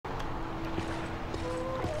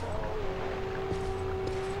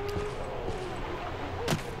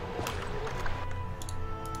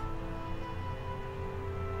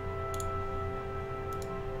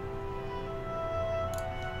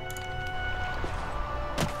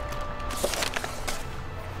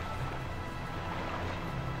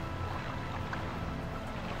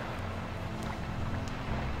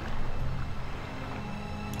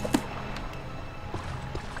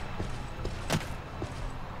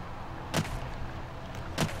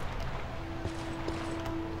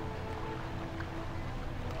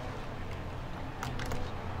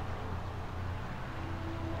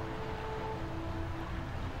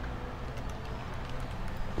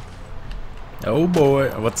Oh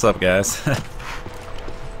boy, what's up guys?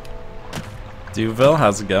 Duville,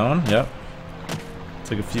 how's it going? Yep.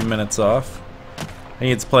 Took a few minutes off. I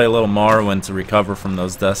need to play a little Morrowind to recover from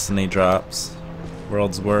those Destiny drops.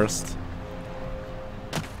 World's worst.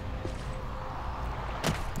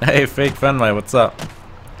 Hey, Fake Fenway, what's up?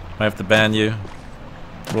 Might have to ban you.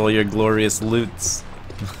 Roll your glorious loots.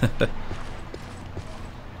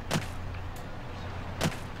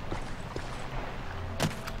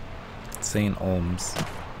 St. Olms.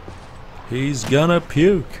 He's gonna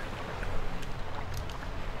puke.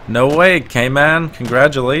 No way, K-Man.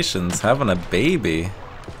 Congratulations. Having a baby.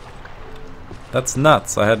 That's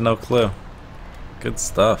nuts. I had no clue. Good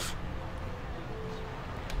stuff.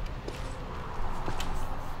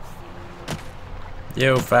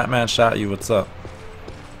 Yo, Fat Man shot you. What's up?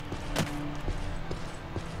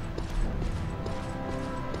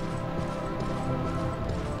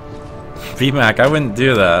 VMAC, I wouldn't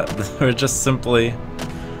do that. We're just simply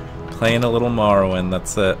playing a little Morrowind,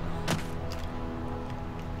 that's it.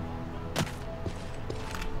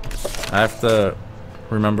 I have to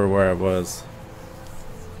remember where I was.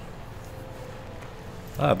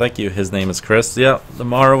 Ah, thank you. His name is Chris. Yep, the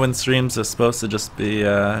Morrowind streams are supposed to just be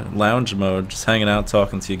lounge mode, just hanging out,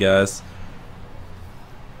 talking to you guys.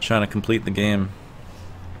 Trying to complete the game.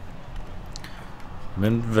 I'm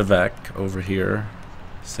in Vivek over here.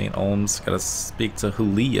 St. Olms, gotta speak to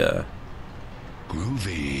Hulia.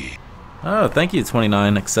 Groovy. Oh, thank you,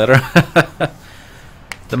 29, etc.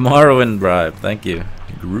 The Morrowind bribe, thank you.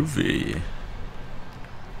 Groovy.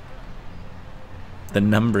 The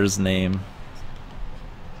numbers name.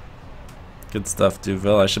 Good stuff,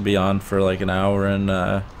 Duville. I should be on for like an hour and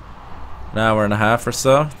a half or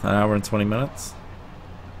so. An hour and 20 minutes.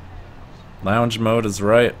 Lounge mode is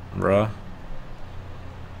right, bruh.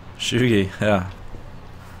 Shugi, yeah.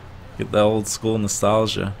 Get the old school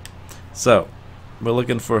nostalgia. So, we're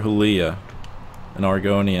looking for Hulia, an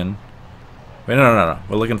Argonian. Wait, no.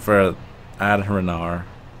 We're looking for Adhranar.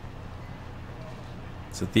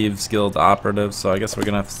 It's a Thieves Guild operative, so I guess we're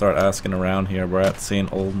gonna have to start asking around here. We're at St.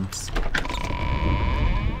 Olms.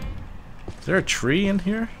 Is there a tree in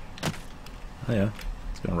here? Oh yeah,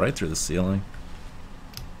 it's going right through the ceiling.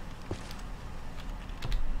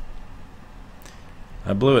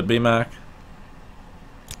 I blew it, BMAC.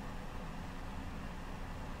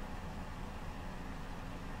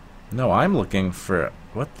 No, I'm looking for...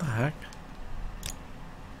 What the heck?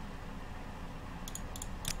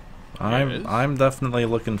 I'm definitely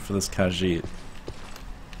looking for this Khajiit.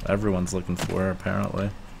 Everyone's looking for her,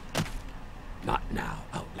 apparently. Not now,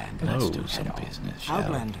 Outlander. Let's do some business, shall we?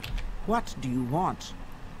 Outlander, what do you want?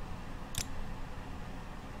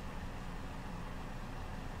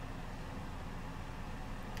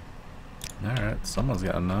 Alright, someone's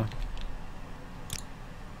gotta know.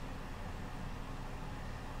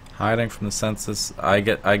 Hiding from the census. I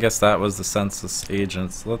guess that was the census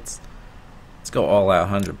agents. Let's go all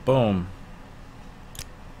out 100. Boom.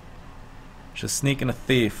 Just sneaking a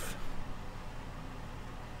thief.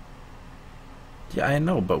 Yeah, I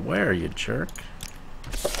know, but where, you jerk?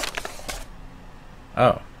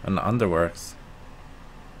 Oh, and the Underworks.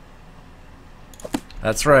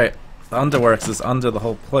 That's right. The Underworks is under the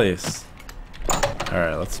whole place.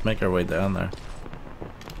 Alright, let's make our way down there.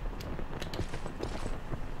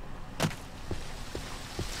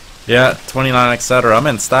 Yeah, 29, etc. I'm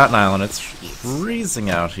in Staten Island. It's freezing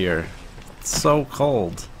out here. It's so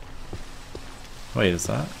cold. Wait, is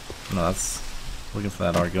that? No, that's... Looking for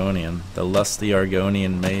that Argonian. The lusty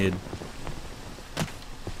Argonian maid.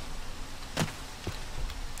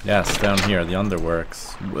 Yes, down here, the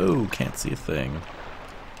Underworks. Whoa, can't see a thing.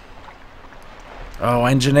 Oh,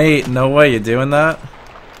 Engine 8! No way, you doing that?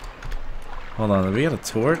 Hold on, do we get a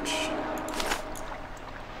torch?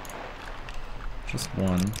 Just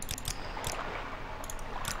one.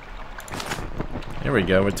 Here we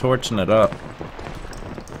go, we're torching it up.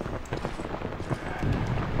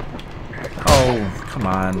 Oh, come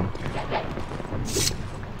on.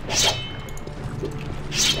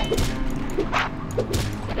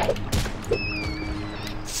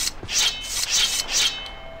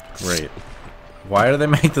 Great. Why do they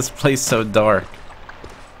make this place so dark?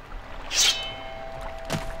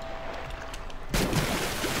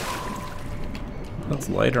 It's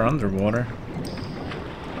lighter underwater.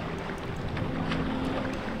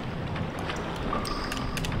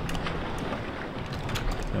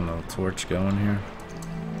 Another torch going here.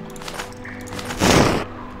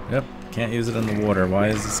 Yep, can't use it in the water. Why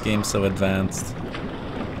is this game so advanced?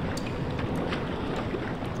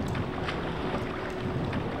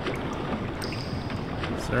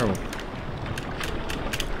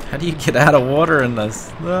 How do you get out of water in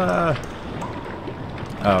this? Ah.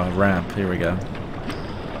 Oh, ramp. Here we go.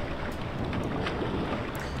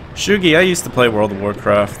 Shugi, I used to play World of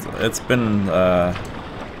Warcraft. It's been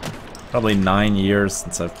probably 9 years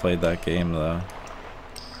since I've played that game, though.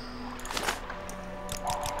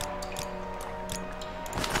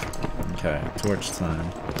 Okay, torch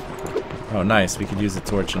time. Oh, nice. We could use a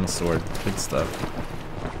torch and a sword. Good stuff.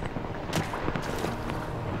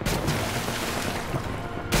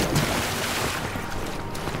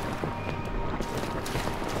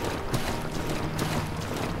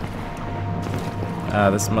 Ah,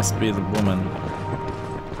 this must be the woman.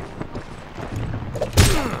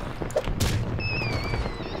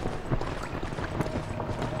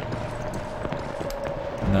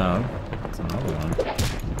 No, it's another one.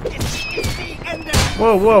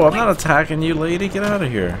 Whoa, whoa, I'm not attacking you, lady. Get out of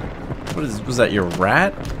here. What is, was that your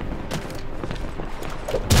rat?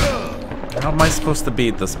 How am I supposed to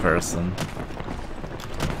beat this person?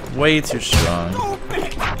 Way too strong.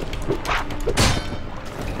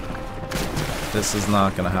 This is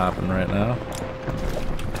not gonna happen right now.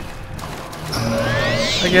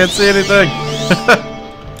 I can't see anything!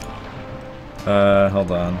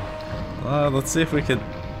 Hold on. Let's see if we could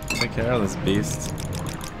take care of this beast.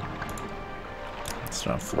 It's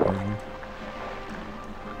not four of them.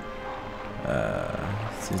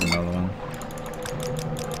 Let's use another one.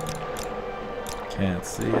 Can't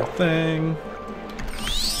see a thing.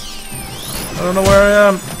 I don't know where I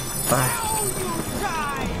am. Ah.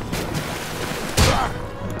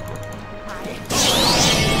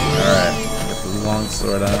 Alright, get the long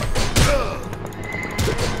sword out.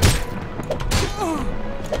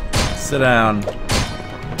 Sit down.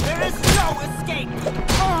 There is no escape.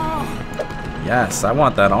 Yes, I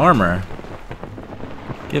want that armor.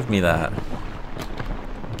 Give me that.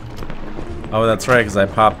 Oh, that's right, because I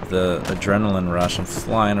popped the adrenaline rush. I'm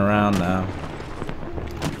flying around now.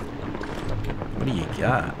 What do you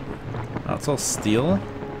got? Oh, it's all steel?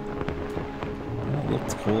 Oh, it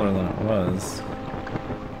looked cooler than it was.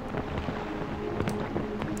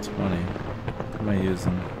 20. What am I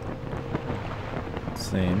using?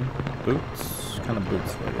 Same. Boots? What kind of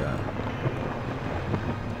boots do I got?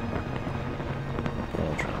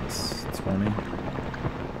 Cauldrons. 20.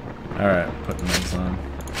 Alright, putting those on.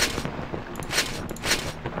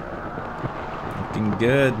 Looking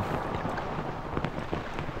good.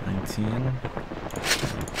 19.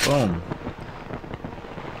 Boom.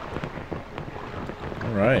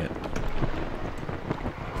 Alright.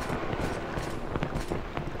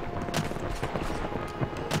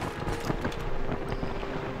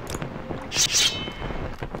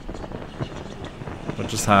 What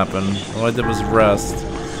just happened? All I did was rest.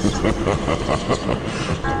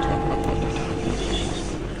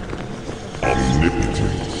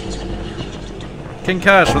 King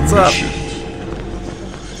Cash, what's up?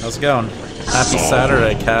 How's it going? Happy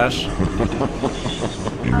Saturday, Cash.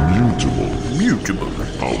 Immutable.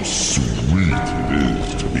 How sweet it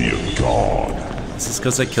is to be a god. Is this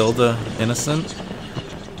because I killed a innocent?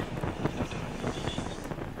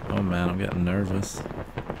 Oh man, I'm getting nervous.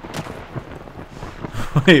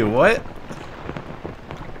 Wait, what?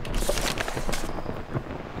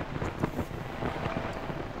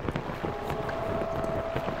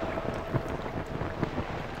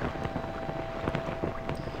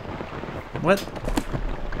 What?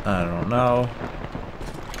 I don't know.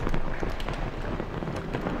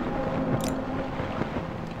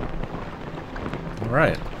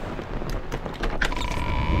 Alright.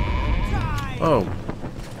 Oh.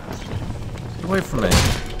 Get away from me.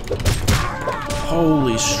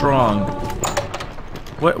 Holy strong.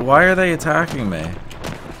 What? Why are they attacking me?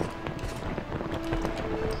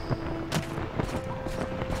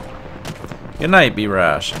 Good night, Be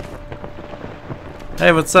Rash.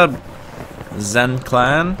 Hey, what's up, Zen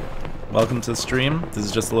Clan? Welcome to the stream. This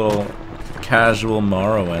is just a little casual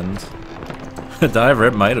Morrowind. Diver,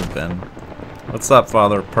 it might have been. What's up,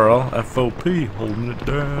 Father Pearl? FOP, holding it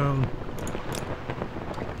down.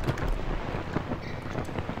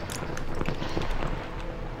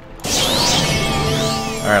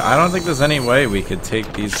 Alright, I don't think there's any way we could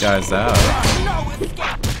take these guys out.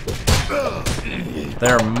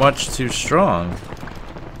 They're much too strong.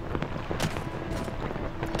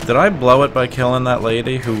 Did I blow it by killing that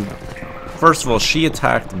lady who... First of all, she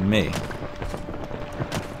attacked me.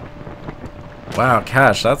 Wow,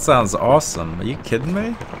 Cash, that sounds awesome. Are you kidding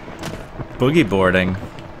me? Boogie boarding.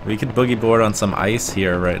 We could boogie board on some ice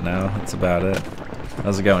here right now. That's about it.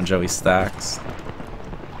 How's it going, Joey Stacks?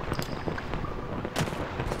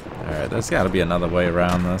 Alright, there's gotta be another way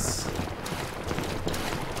around this.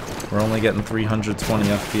 We're only getting 320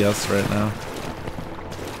 FPS right now.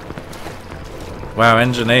 Wow,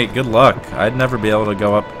 engine 8, good luck. I'd never be able to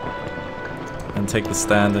go up and take the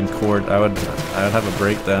stand in court. I would have a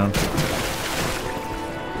breakdown.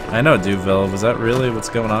 I know, Duville. Was that really what's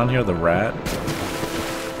going on here? The rat?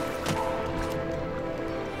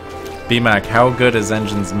 BMAC, how good is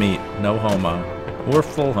Engine's meat? No homo. Or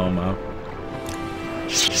full homo.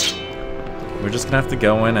 We're just gonna have to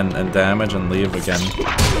go in and damage and leave again.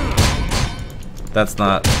 That's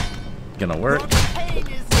not gonna work.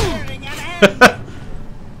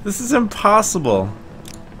 This is impossible.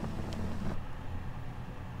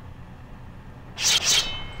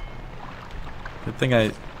 Good thing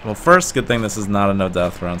well, first, good thing this is not a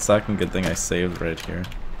no-death round. Second, good thing I saved right here.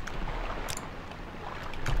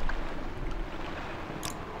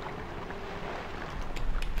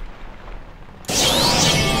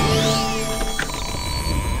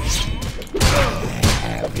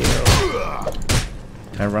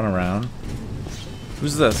 Can I run around?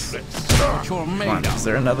 Who's this? Come on, is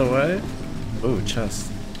there another way? Ooh,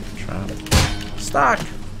 chest. Trap. Stock!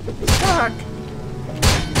 Stock!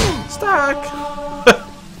 Stock!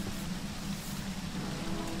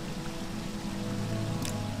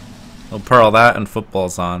 We'll pearl that and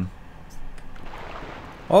football's on.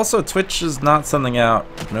 Also, Twitch is not sending out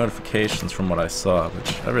notifications from what I saw,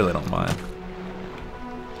 which I really don't mind.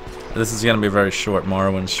 This is going to be a very short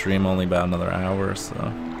Morrowind stream, only about another hour or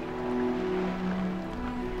so.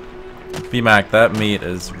 BMAC, that meat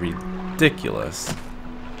is ridiculous.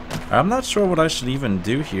 I'm not sure what I should even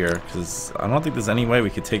do here, because I don't think there's any way we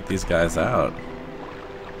could take these guys out.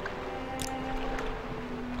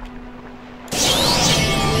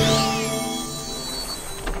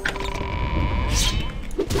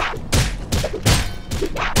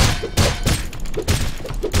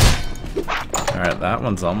 Alright, that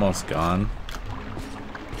one's almost gone.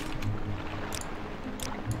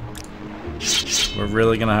 We're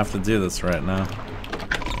really gonna have to do this right now.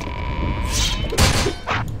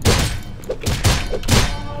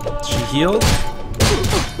 She healed?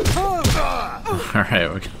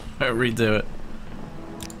 Alright, we're gonna redo it.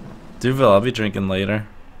 Duville, I'll be drinking later.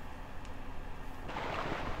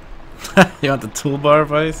 You want the toolbar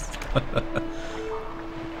vice?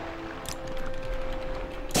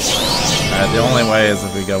 Alright, the only way is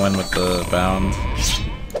if we go in with the bound.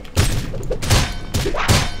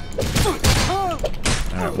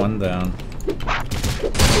 Alright, one down.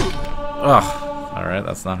 Ugh. Alright,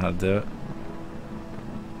 that's not how to do it.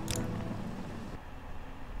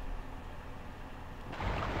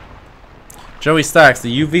 Joey Stacks,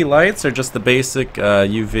 the UV lights are just the basic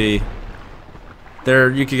UV.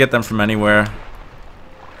 You could get them from anywhere.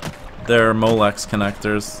 They're Molex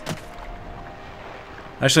connectors.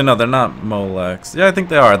 Actually, no, they're not Molex. Yeah, I think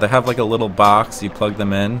they are. They have like a little box. You plug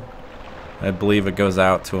them in. I believe it goes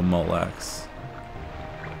out to a Molex.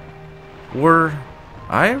 Or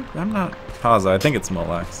I'm not positive. I think it's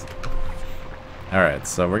Molex. Alright,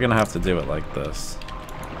 so we're gonna have to do it like this.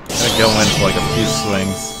 Gotta go in for like a few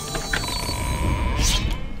swings.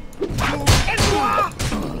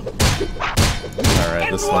 Alright,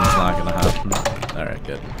 this one's not gonna happen. Alright,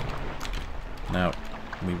 good. Now,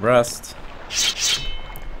 we rest.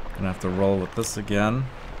 Gonna have to roll with this again.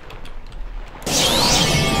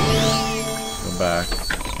 Go back.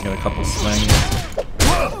 Get a couple swings.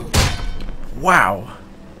 Wow!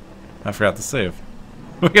 I forgot to save.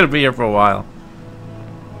 We're gonna be here for a while.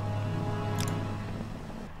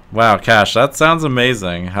 Wow, Cash, that sounds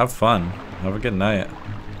amazing. Have fun. Have a good night.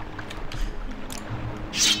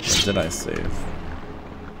 Or did I save?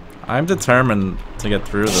 I'm determined to get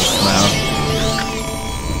through this now.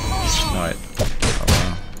 No, wait. Oh,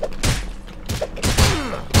 wow.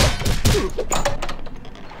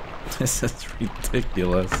 This is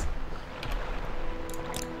ridiculous.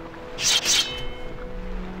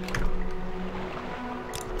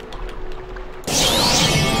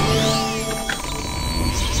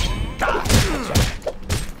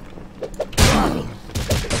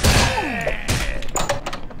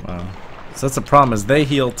 So that's the problem, is they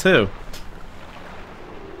heal too.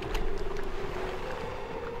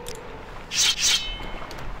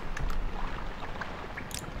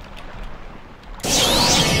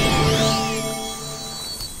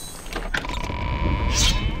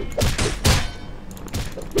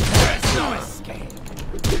 There's no escape.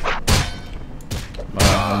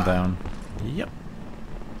 One down. Yep.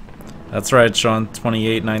 That's right, Sean.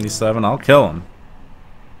 2897. I'll kill him.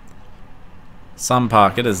 Sun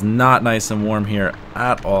Pocket is not nice and warm here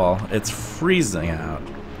at all. It's freezing out.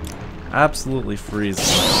 Absolutely freezing.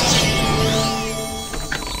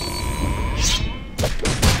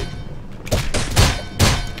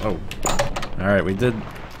 Oh. Alright, we did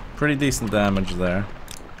pretty decent damage there.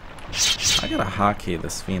 I gotta hotkey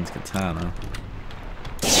this fiend's katana.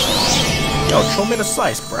 Yo, show me the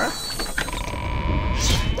slice, bruh.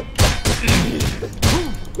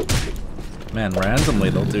 Man, randomly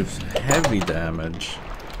they'll do heavy damage.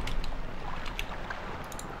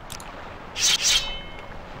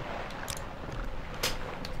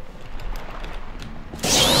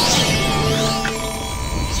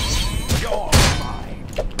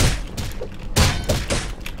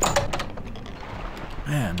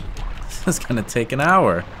 Man, this is gonna take an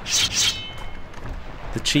hour.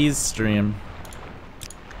 The cheese stream.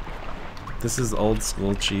 This is old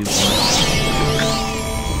school cheese.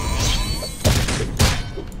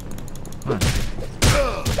 Come on.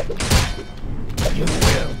 You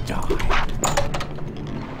will die.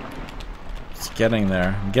 It's getting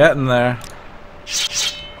there. I'm getting there.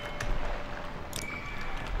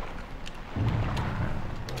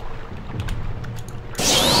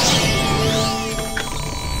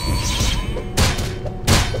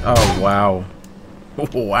 Oh, wow.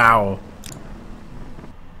 Wow.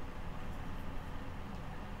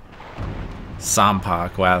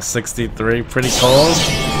 Sampak, wow, 63, pretty cold.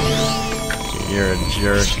 You're a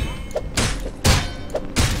jerk.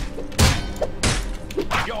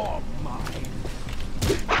 You're mine.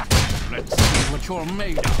 Let's see what you're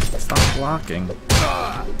made of. Stop blocking.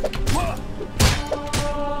 I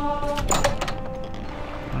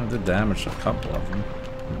did damage to a couple of them.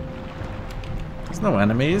 There's no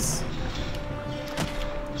enemies.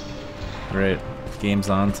 Great. Game's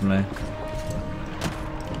on to me.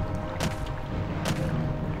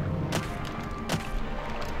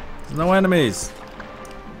 There's no enemies.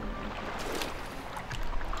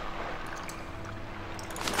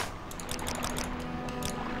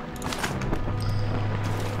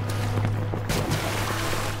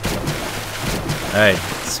 Hey,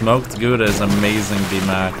 smoked Gouda is amazing,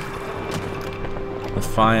 B-Mac. The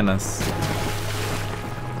finest.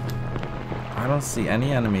 I don't see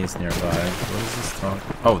any enemies nearby. What is this talk?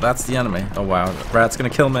 Oh, that's the enemy. Oh wow, the rat's gonna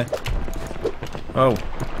kill me. Oh.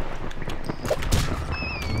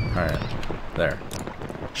 Alright, there.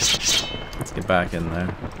 Let's get back in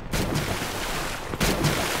there.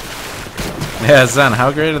 Yeah, Zen,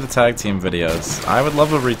 how great are the tag team videos? I would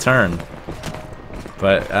love a return.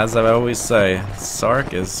 But as I always say,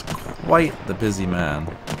 Sark is quite the busy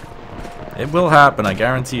man. It will happen, I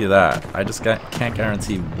guarantee you that. I just can't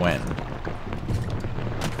guarantee when.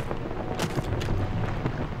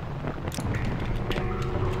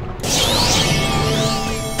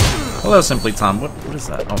 Hello, Simply Tom. What is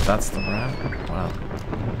that? Oh, that's the rat? Wow.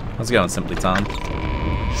 How's it going, Simply Tom?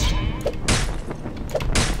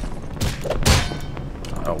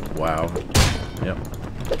 Oh, wow. Yep.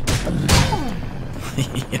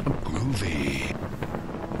 Yep. Groovy.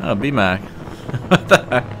 Oh, B-Mac. What the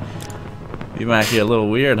heck? B-Mac here a little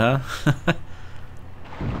weird, huh?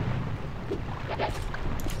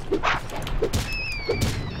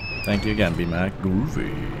 Thank you again, B-Mac.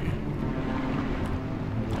 Groovy.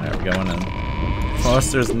 Alright, we're going in.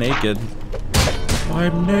 Foster's naked.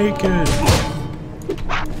 I'm naked!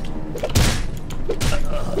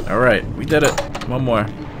 Alright, we did it. One more.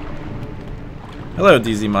 Hello,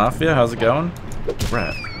 DZ Mafia. How's it going?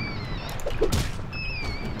 Rat.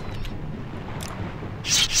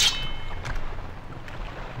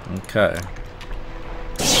 Okay.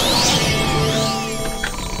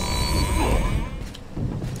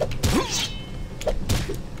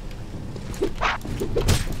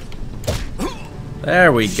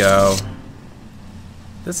 There we go.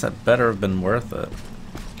 This had better have been worth it.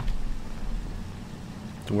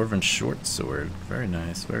 Dwarven short sword. Very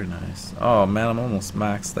nice, very nice. Oh man, I'm almost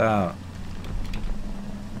maxed out.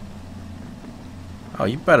 Oh,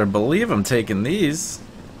 you better believe I'm taking these.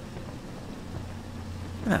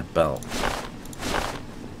 Look at that belt.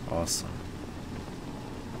 Awesome.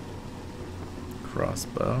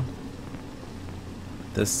 Crossbow.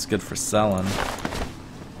 This is good for selling.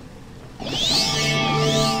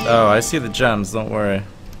 Oh, I see the gems, don't worry.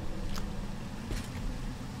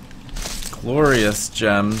 Glorious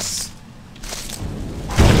gems.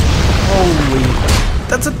 Holy...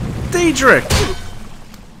 That's a Daedric!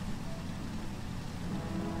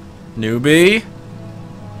 Newbie?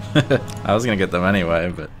 I was gonna get them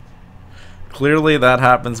anyway, but... Clearly that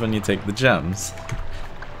happens when you take the gems.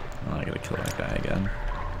 Oh, I gotta kill that guy again.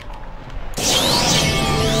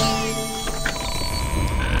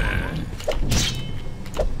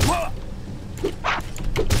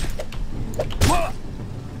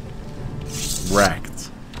 Wrecked.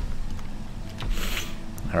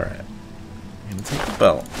 Alright. I'm gonna take the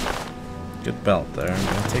belt. Good belt there. I'm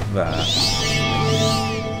gonna take that.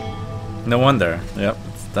 No wonder. Yep,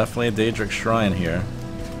 it's definitely a Daedric shrine here.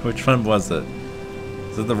 Which one was it?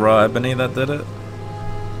 Is it the raw ebony that did it?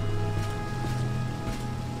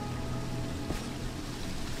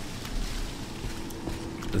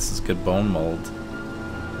 This is good bone mold.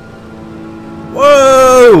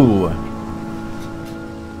 Whoa!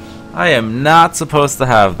 I am not supposed to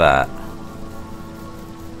have that.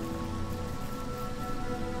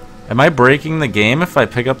 Am I breaking the game if I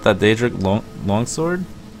pick up that Daedric longsword?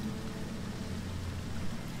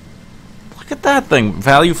 Look at that thing.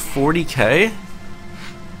 Value 40k?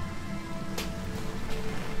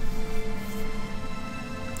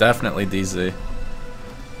 Definitely DZ.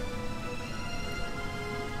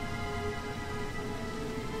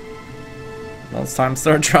 Well, it's time to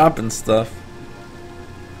start dropping stuff.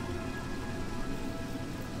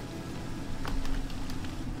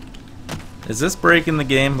 Is this breaking the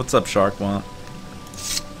game? What's up, Sharkwant?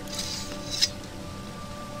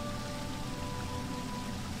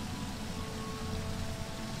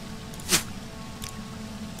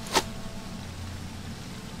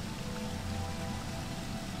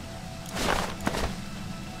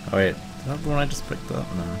 Oh wait, is that the one I just picked up?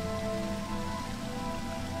 No.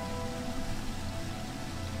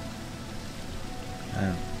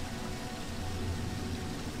 Yeah.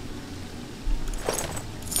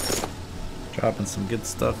 Dropping some good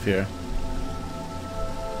stuff here.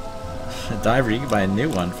 A diver, you can buy a new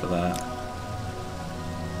one for that.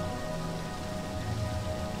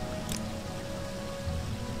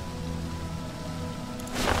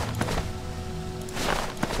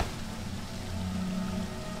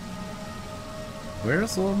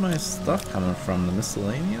 Where's all my stuff coming from? The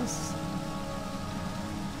miscellaneous?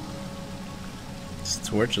 These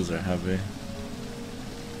torches are heavy.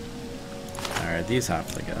 Alright, these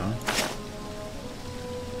have to go.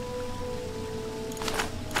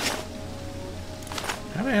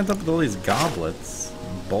 How did I end up with all these goblets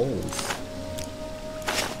and bowls?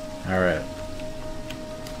 Alright.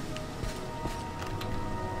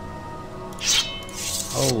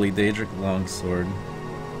 Holy Daedric longsword.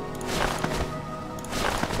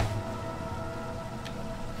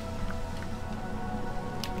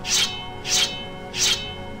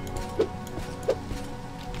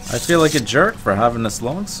 I feel like a jerk for having this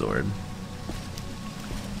longsword.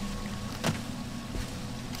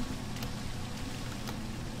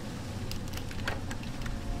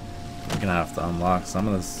 We're gonna have to unlock some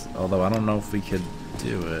of this, although I don't know if we could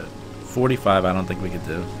do it. 45 I don't think we could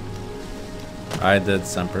do. I did,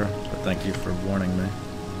 Semper, but thank you for warning me.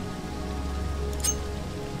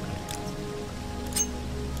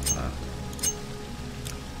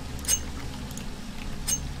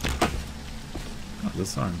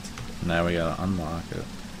 This aren't. Now we gotta unlock it.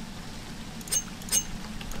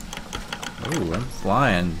 Ooh, I'm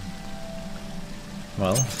flying.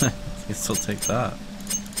 Well, you can still take that.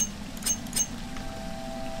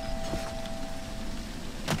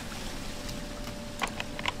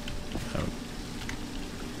 Oh.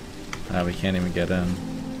 Ah, we can't even get in.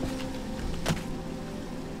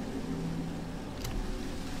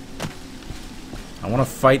 I wanna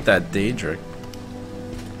fight that Daedric.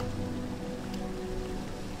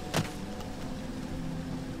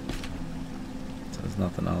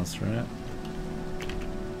 Nothing else, right?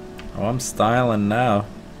 Oh, I'm styling now.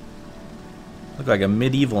 Look like a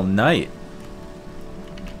medieval knight.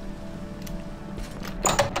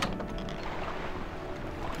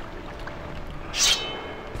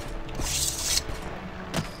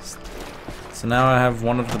 So now I have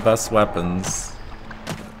one of the best weapons,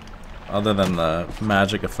 other than the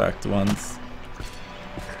magic effect ones.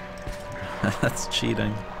 That's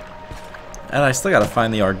cheating. And I still gotta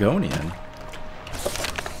find the Argonian.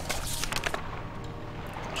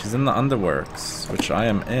 She's in the Underworks, which I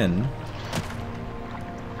am in.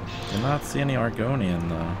 Do not see any Argonian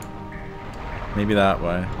though. Maybe that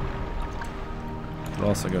way. Could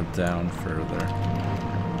also go down further.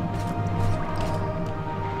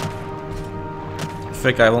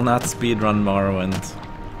 Fick, I will not speedrun Morrowind.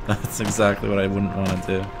 That's exactly what I wouldn't want to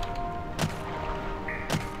do.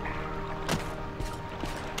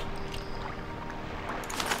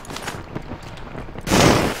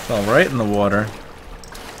 Fell right in the water.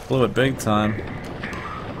 Blew it big time.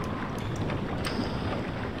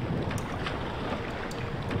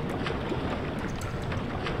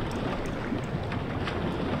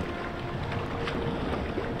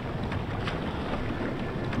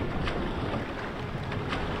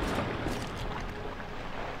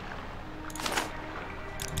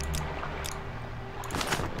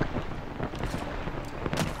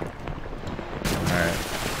 Alright,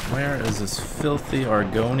 where is this filthy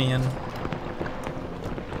Argonian?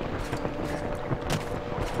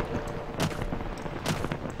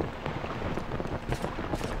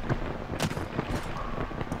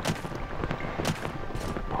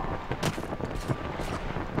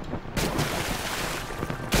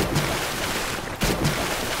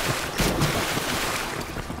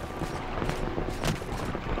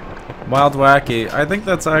 Wild Wacky. I think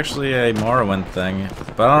that's actually a Morrowind thing,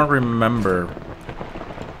 but I don't remember.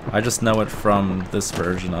 I just know it from this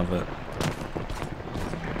version of it.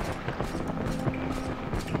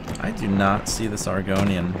 I do not see this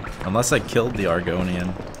Argonian, unless I killed the Argonian,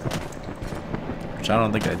 which I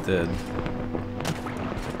don't think I did.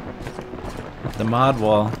 The mod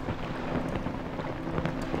wall.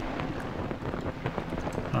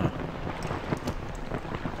 Huh.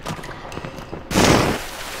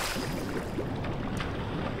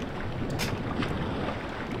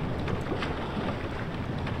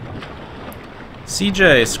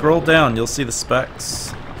 CJ, scroll down, you'll see the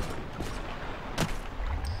specs.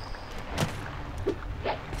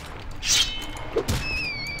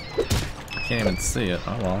 Can't even see it.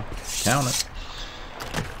 Oh well, count it.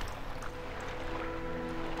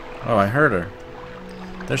 Oh, I heard her.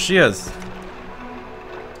 There she is.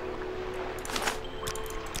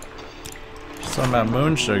 She's talking about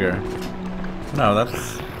moon sugar. No,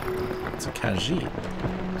 that's a Khajiit.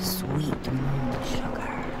 Sweet moon sugar.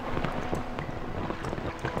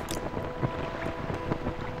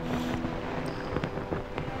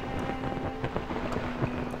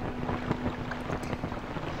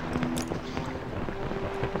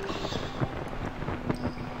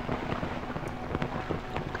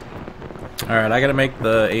 Alright, I gotta make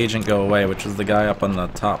the agent go away, which is the guy up on the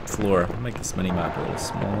top floor. I'll make this mini-map a little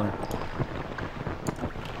smaller.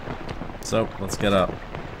 So, let's get up.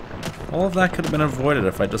 All of that could have been avoided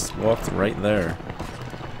if I just walked right there.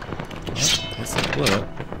 Oh, I guess I blew it.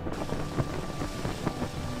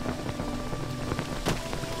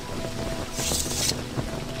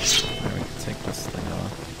 There, we can take this thing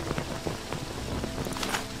off.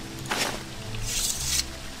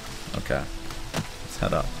 Okay. Let's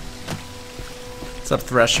head up. What's up,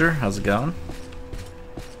 Thresher? How's it going?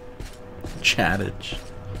 Chattage.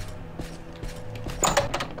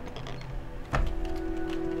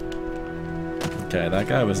 Okay, that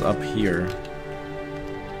guy was up here.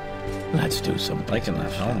 Let's do some Liking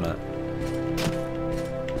that helmet.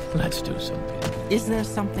 Let's do something. Is there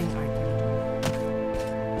something I can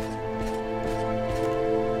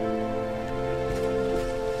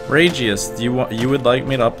Ragius, you would like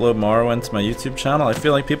me to upload Morrowind to my YouTube channel? I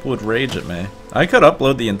feel like people would rage at me. I could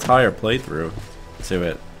upload the entire playthrough to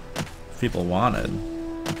it if people wanted.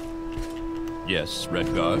 Yes,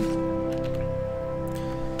 Redguard.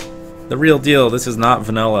 The real deal, this is not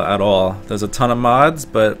vanilla at all. There's a ton of mods,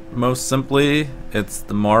 but most simply, it's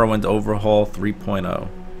the Morrowind Overhaul 3.0.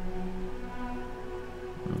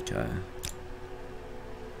 Okay.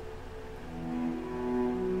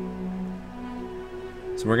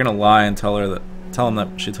 So we're gonna lie and tell him that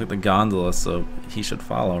she took the gondola, so he should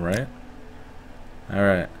follow, right?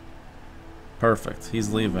 Alright. Perfect.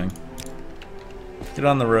 He's leaving. Get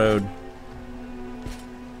on the road.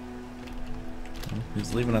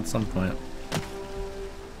 He's leaving at some point.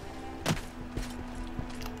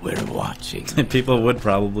 We're watching. People would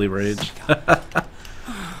probably rage.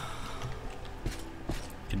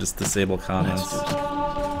 You just disable comments.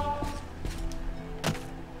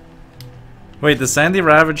 Wait, the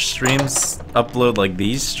TheSandyRavage streams upload like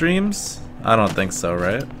these streams? I don't think so,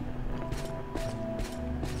 right?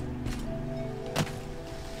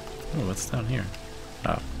 Oh, what's down here?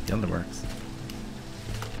 Oh, the underworks.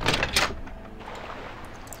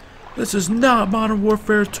 This is not Modern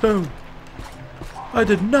Warfare 2. I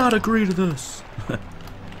did not agree to this. Oh,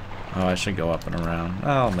 I should go up and around.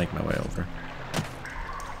 I'll make my way over.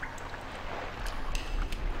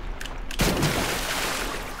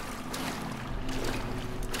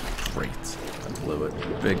 Great. I blew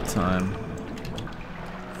it big time.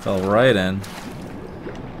 Fell right in.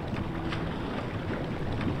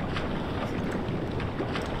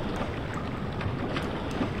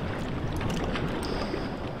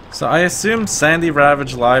 So I assume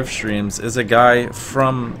TheSandyRavage live streams is a guy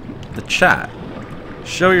from the chat.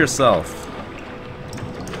 Show yourself.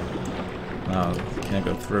 Oh, can't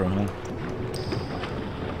go through, huh?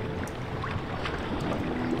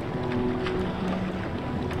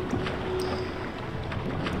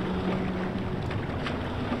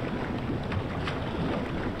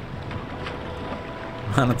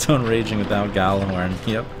 Monotone raging without Gallahorn.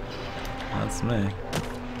 Yep, that's me.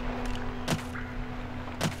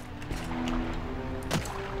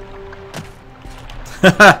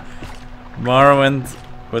 Morrowind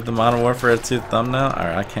with the Modern Warfare 2 thumbnail?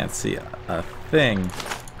 Alright, I can't see a thing.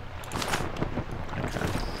 Okay.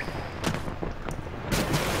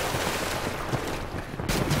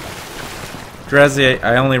 Drezzy,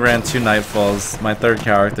 I only ran 2 Nightfalls. My third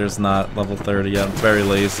character is not level 30 yet. I'm very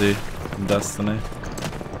lazy in Destiny.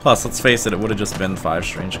 Plus, let's face it, it would have just been 5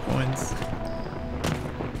 strange coins.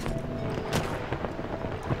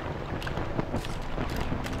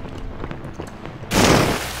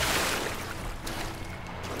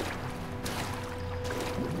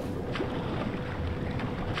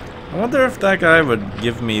 wonder if that guy would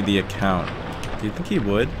give me the account. Do you think he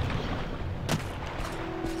would?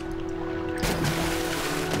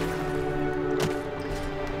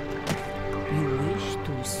 You wish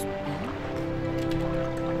to speak?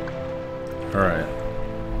 Alright.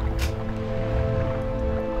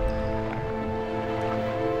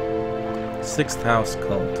 Sixth house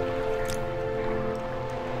cult.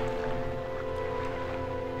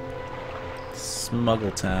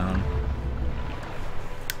 Smuggletown.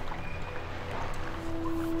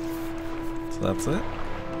 So that's it.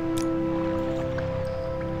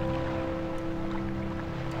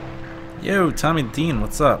 Yo, Tommy Dean,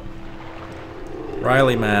 what's up?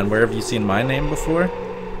 Riley man, where have you seen my name before?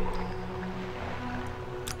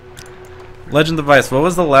 Legend Device, what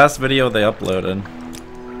was the last video they uploaded?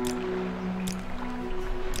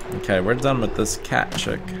 Okay, we're done with this cat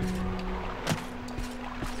chick.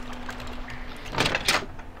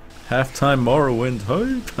 Halftime Morrowind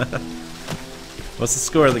hype. What's the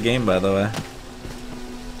score of the game, by the way?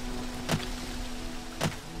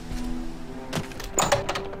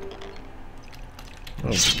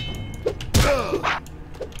 Oh.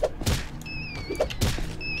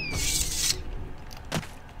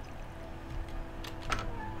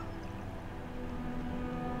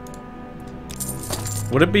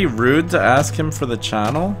 Would it be rude to ask him for the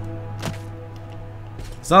channel?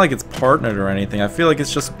 It's not like it's partnered or anything. I feel like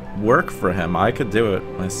it's just work for him. I could do it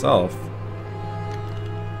myself.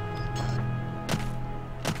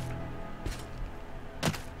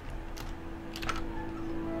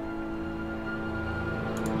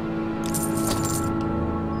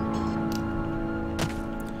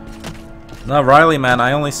 No, Riley, man,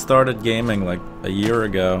 I only started gaming like a year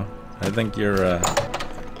ago. I think you're,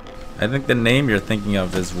 I think the name you're thinking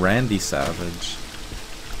of is Randy Savage.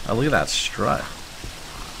 Oh, look at that strut.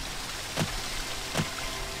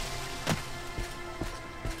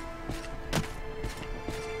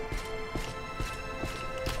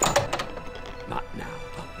 Not now,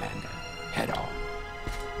 Outlander. Head on.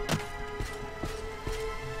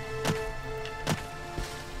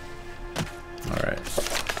 Alright.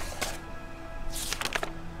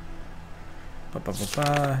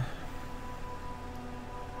 Ba-ba-ba-ba.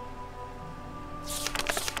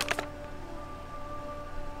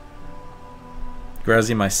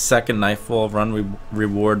 Grazzy, my second Nightfall run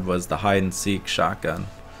reward was the hide and seek shotgun.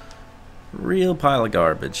 Real pile of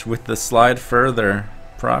garbage with the slide further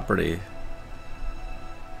property.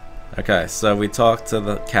 Okay, so we talked to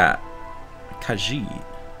the cat. Khajiit.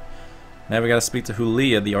 Now we gotta speak to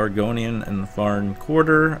Hulia, the Argonian in the Foreign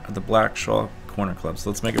Quarter at the Blackshaw Corner Club.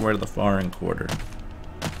 So let's make it way to the Foreign Quarter.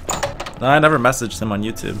 No, I never messaged him on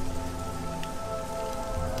YouTube.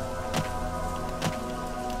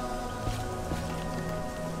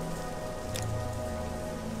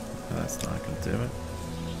 That's not gonna do it.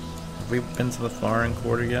 Have we been to the Foreign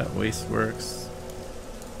Quarter yet? Wasteworks.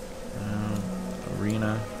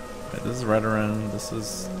 Arena. Wait, this is Redoran. This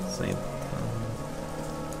is St.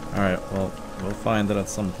 Alright, well, we'll find it at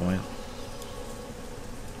some point.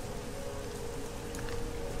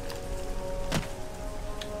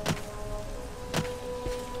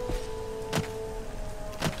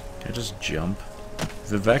 Can I just jump?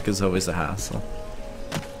 Vivek is always a hassle.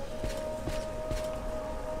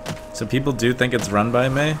 So people do think it's run by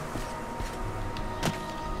me?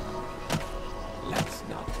 Let's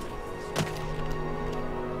not wait.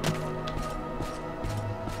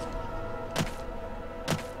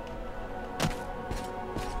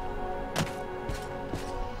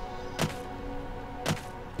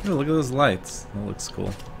 Oh, look at those lights. That looks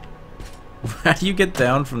cool. How do you get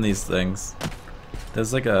down from these things?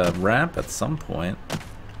 There's like a ramp at some point.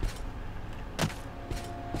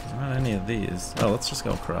 Not any of these. Oh, let's just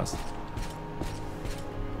go across.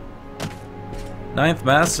 Ninth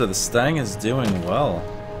Master, the Stang is doing well.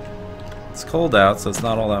 It's cold out, so it's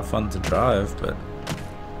not all that fun to drive, but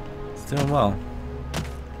it's doing well.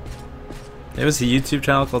 There was a YouTube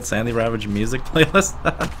channel called TheSandyRavage Music Playlist.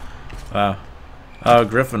 Wow. Oh,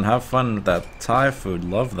 Griffin, have fun with that Thai food.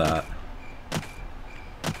 Love that.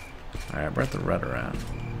 Alright, we're at the Redoran.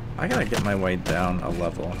 I gotta get my way down a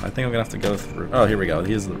level. I think I'm gonna have to go through. Oh, here we go.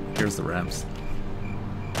 Here's the ramps.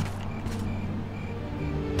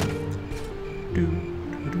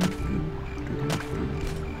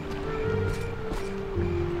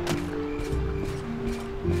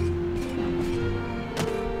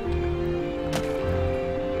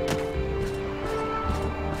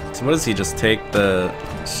 So what does he just take the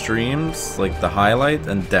streams, like the highlight,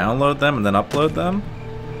 and download them and then upload them?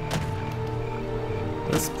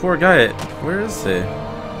 This poor guy, where is he?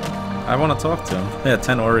 I want to talk to him. Yeah,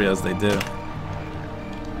 10 Oreos, they do.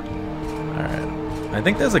 Alright. I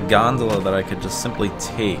think there's a gondola that I could just simply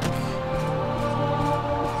take.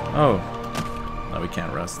 Oh. No, we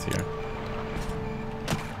can't rest here.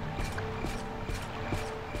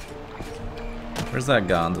 Where's that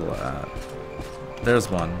gondola at? There's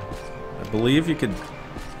one. I believe you could,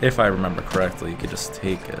 if I remember correctly, you could just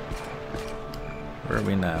take it. Where are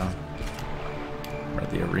we now? We're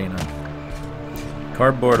at the arena.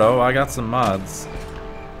 Cardboard, oh, I got some mods.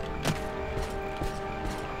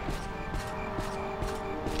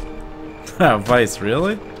 Vice,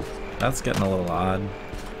 really? That's getting a little odd.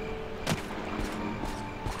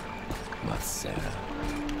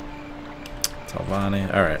 Talvani.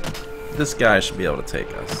 Alright. This guy should be able to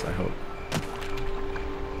take us, I hope.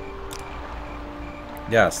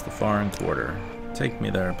 Yes, the foreign quarter. Take me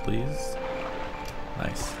there, please.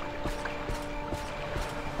 Nice.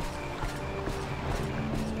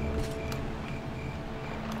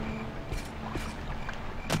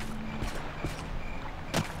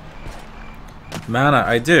 Mana,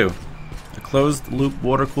 I do. A closed loop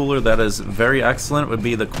water cooler that is very excellent would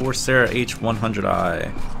be the Corsair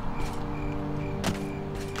H100i.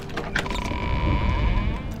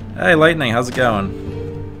 Hey Lightning, how's it going?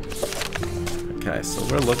 Okay, so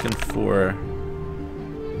we're looking for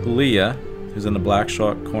Leah, who's in the Black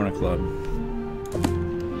Shark Corner Club.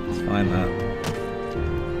 Let's find that.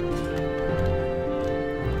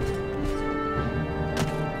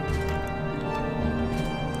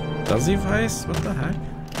 Does he Vice? What the heck?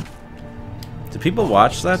 Do people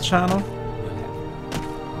watch that channel?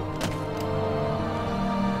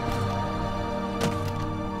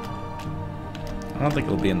 I don't think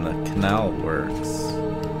it'll be in the Canal Works.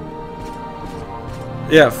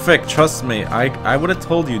 Yeah, Fick, trust me. I would have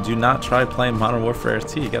told you, do not try playing Modern Warfare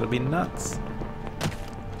 2. You gotta be nuts.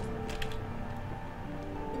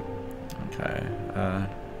 Okay,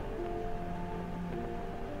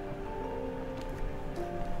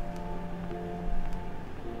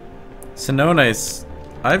 Sinones,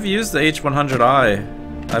 I've used the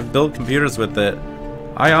H100i. I've built computers with it.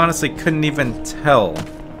 I honestly couldn't even tell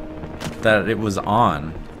that it was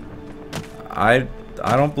on. I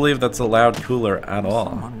don't believe that's a loud cooler at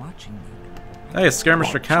all. Hey,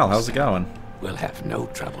 Skirmisher Cal, how's it going? We'll have no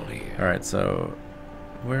trouble here. Alright, so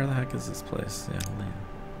where the heck is this place? Yeah,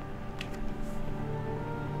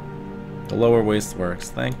 the Lower Wasteworks,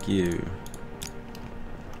 thank you.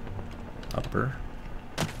 Upper.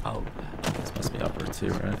 Oh, This must be upper too,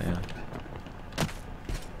 right? Yeah.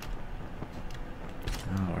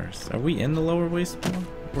 Are we in the Lower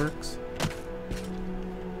Wasteworks?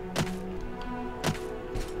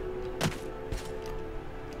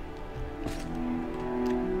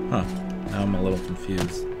 Huh. Now I'm a little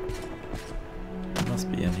confused. It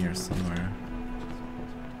must be in here somewhere.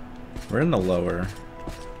 We're in the lower.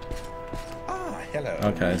 Ah, hello.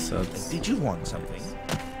 Okay, so it's... Did you want something?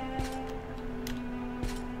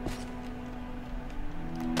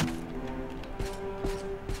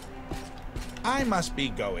 I must be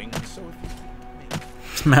going, so if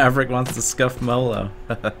you... Maverick wants to scuff Molo.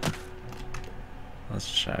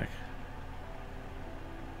 Let's check.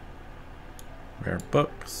 Rare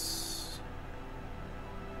books.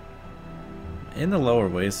 In the Lower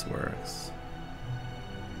Wasteworks.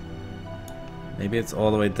 Maybe it's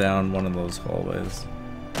all the way down one of those hallways.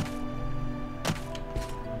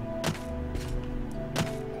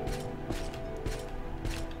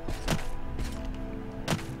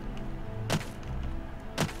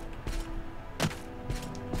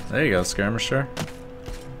 There you go, Skirmisher.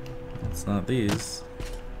 It's not these.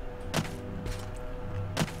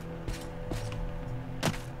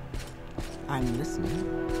 I'm listening.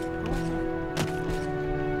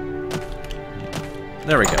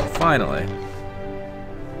 There we go, finally.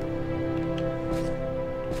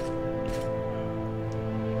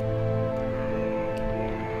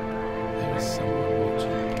 there is someone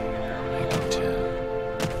watching. I can tell.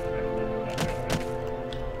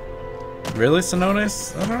 Really,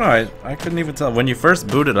 Sinonis? I don't know, I couldn't even tell. When you first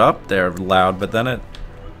booted up, they're loud, but then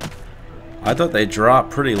I thought they dropped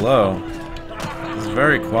pretty low. It was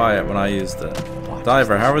very quiet when I used it.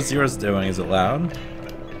 Diver, how is yours doing? Is it loud?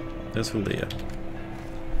 There's Julia.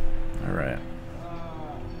 Alright.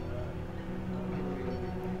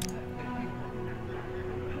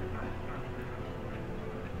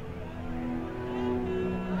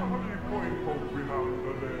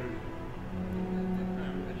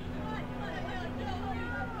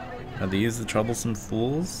 Are these the troublesome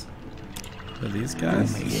fools? Are these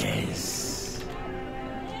guys? Yes.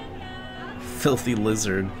 Filthy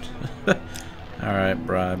lizard. Alright,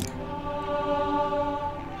 bribe.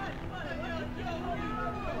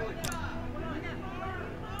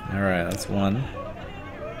 Alright, that's one.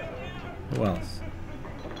 Who else?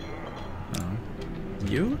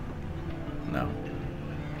 you? No.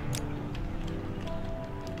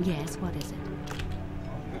 Yes, what is it?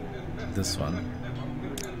 This one.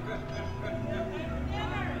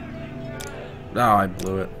 Oh, I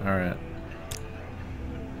blew it. Alright.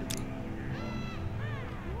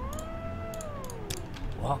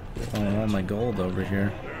 Walk with Oh, all my gold over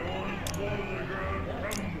here.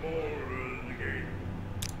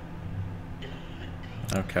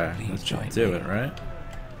 Okay, that should do it, right?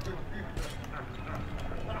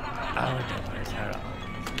 our doors are open.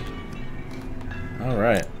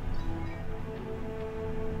 Alright.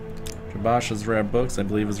 Trabash's rare books, I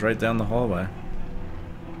believe, is right down the hallway.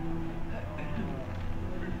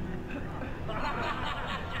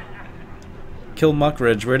 Kill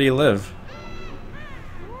Muckridge, where do you live?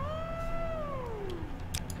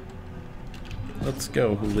 Let's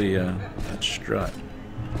go, Julia. That strut.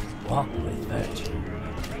 Walk with virtue.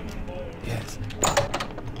 Yes.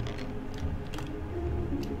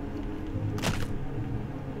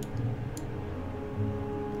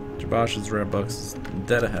 Trabash's rare books is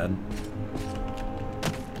dead ahead.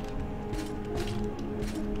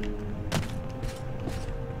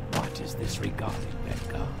 What is this regarding,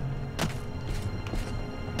 Edgar?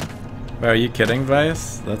 Wait, are you kidding,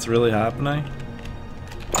 Vice? That's really happening?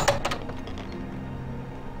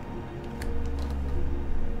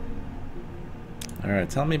 Alright,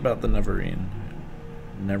 tell me about the Neverine.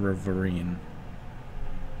 Neverine.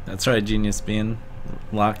 That's right, Genius Bean.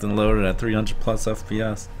 Locked and loaded at 300 plus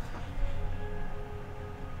FPS.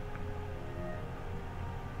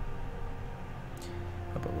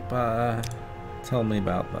 Tell me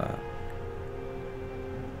about that.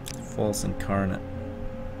 False Incarnate.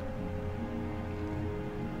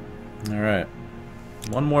 Alright.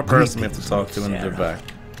 One more person we have to talk to in Vivek.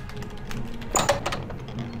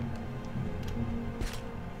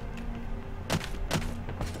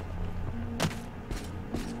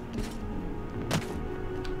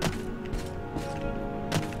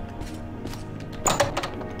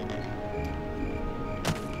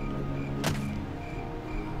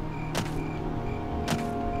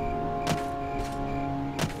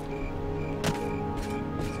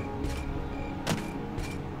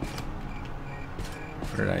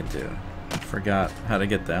 What did I do? Forgot how to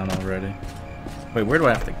get down already. Wait, where do I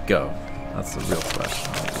have to go? That's the real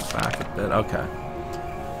question. I'll go back a bit. Okay.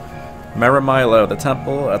 Maramilo, the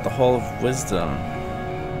temple at the Hall of Wisdom.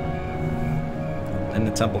 In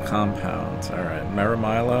the temple compound. Alright.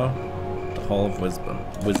 Maramilo, the Hall of Wisdom.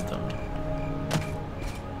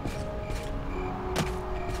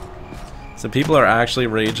 So people are actually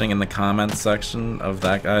raging in the comments section of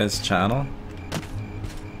that guy's channel.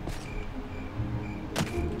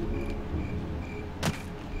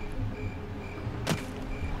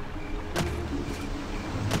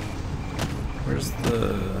 Where's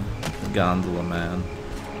the gondola man?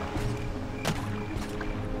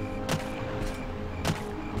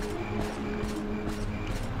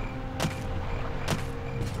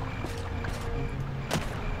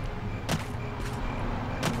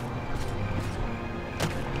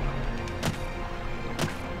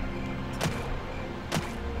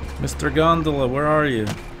 Mr. Gondola, where are you?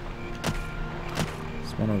 There's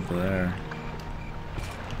one over there.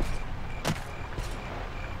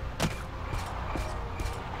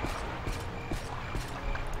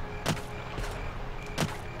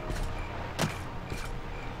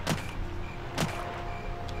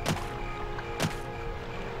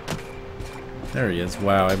 There he is.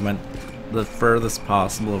 Wow, I went the furthest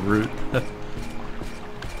possible route.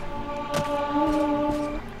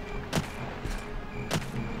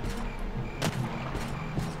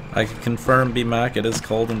 I can confirm, B-Mac, it is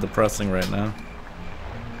cold and depressing right now.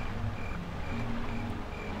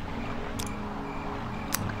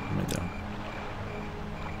 What am I doing?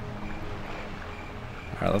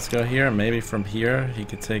 Alright, let's go here. Maybe from here he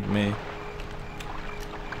could take me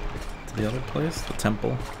to the other place, the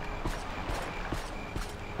temple.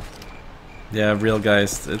 Yeah, real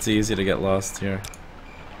guys, it's easy to get lost here.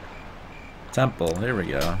 Temple, here we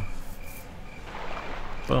go.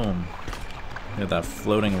 Boom. Look at that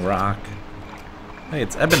floating rock. Hey,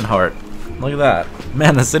 it's Ebonheart. Look at that.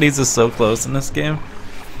 Man, the cities are so close in this game.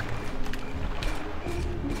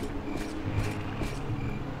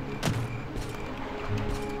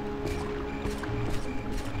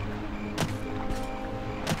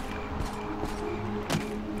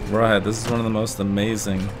 Right, this is one of the most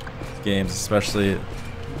amazing games, especially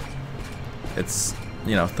it's,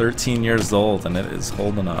 you know, 13 years old and it is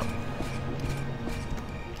holding up.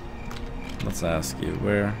 Let's ask you,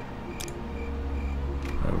 where?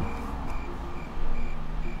 Oh.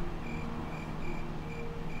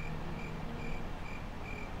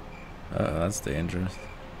 That's dangerous.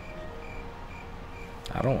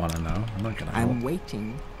 I don't want to know. I'm not gonna help. I'm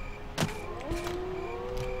waiting.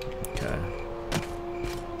 Okay.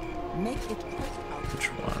 Make it Which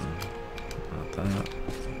one? Not that.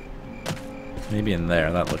 Maybe in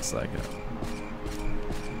there. That looks like it.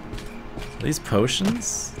 Are these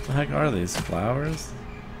potions? What the heck are these? Flowers?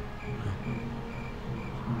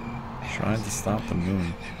 Trying to stop the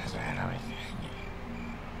moon.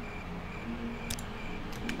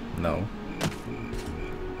 No.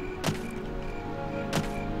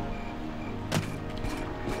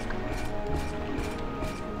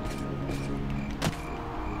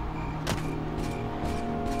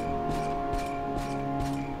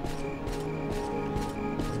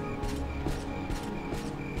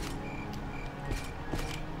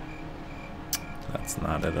 That's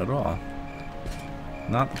not it at all.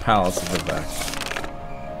 Not the Palace of Vivek.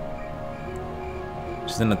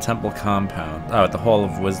 She's in the temple compound. Oh, at the Hall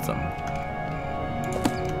of Wisdom. Alright,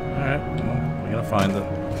 well, we're gonna find it.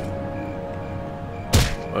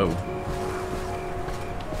 Whoa.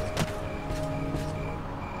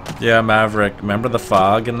 Yeah, Maverick. Remember the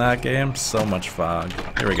fog in that game? So much fog.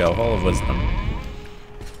 Here we go, Hall of Wisdom.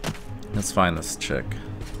 Let's find this chick.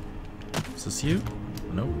 Is this you?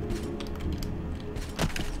 Nope.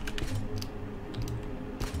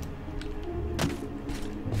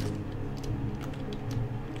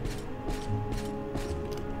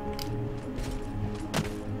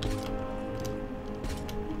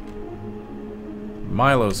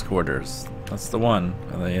 Milo's quarters. That's the one.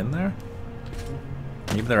 Are they in there?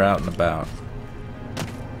 Maybe they're out and about.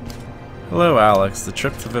 Hello, Alex. The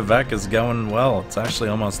trip to Vivek is going well. It's actually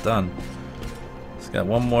almost done. Just got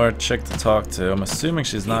one more chick to talk to. I'm assuming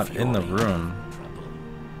she's not in the room.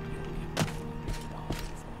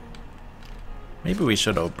 Maybe we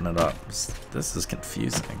should open it up. This is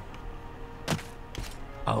confusing.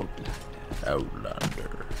 Outlander.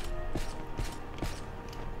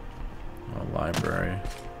 Oh, library.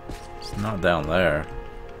 It's not down there.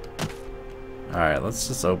 Alright, let's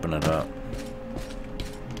just open it up.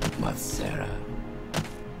 Masera.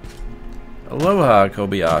 Aloha,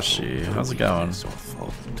 Kobayashi. How's it going? Is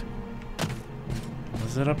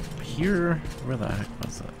it up here? Where the heck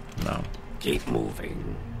was it? No. Keep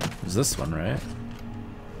moving. It's this one, right?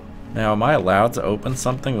 Now, am I allowed to open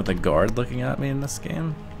something with a guard looking at me in this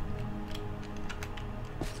game?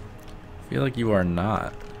 I feel like you are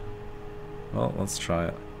not. Well, let's try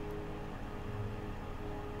it.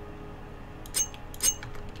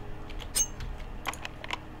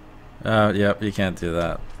 Yep, you can't do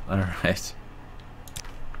that. Alright.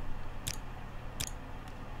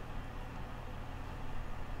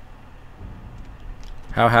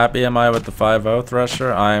 How happy am I with the 5.0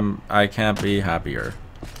 Thresher? I can't be happier.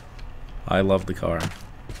 I love the car.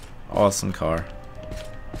 Awesome car.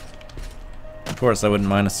 Of course, I wouldn't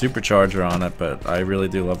mind a supercharger on it, but I really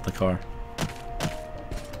do love the car.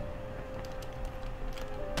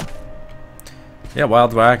 Yeah,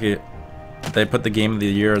 Wild Wacky. They put the Game of the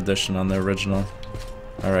Year edition on the original.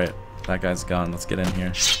 Alright, that guy's gone. Let's get in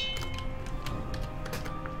here.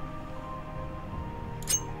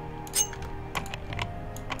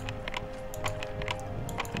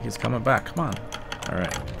 I think he's coming back. Come on.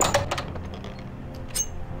 Alright.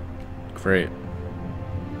 Great.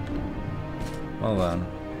 Well then.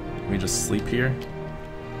 Can we just sleep here?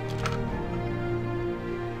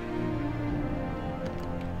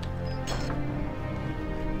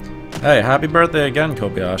 Hey, happy birthday again,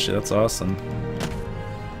 Kobayashi. That's awesome.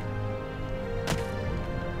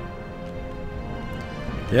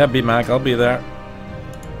 Yeah, B-Mac, I'll be there.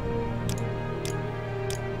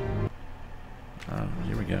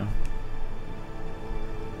 Here we go.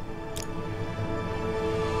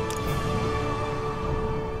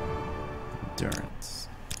 Endurance.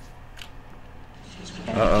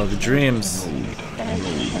 Uh-oh, the dreams.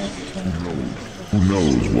 Who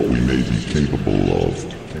knows what we may be capable of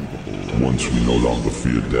once we no longer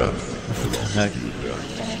fear death. Heck.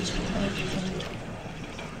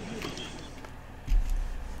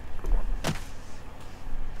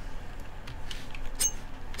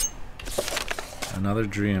 Another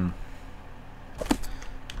dream.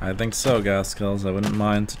 I think so, Gaskels. I wouldn't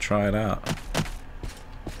mind to try it out.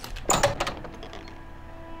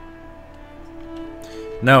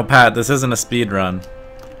 No, Pat, this isn't a speed run.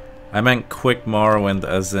 I meant quick Morrowind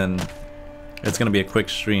as in it's gonna be a quick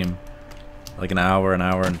stream. Like an hour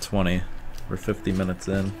and 20. We're 50 minutes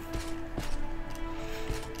in.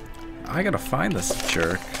 I gotta find this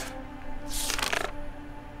jerk.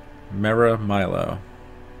 Mera Milo.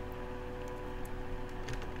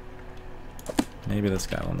 Maybe this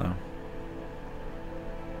guy will know.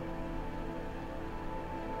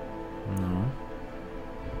 No.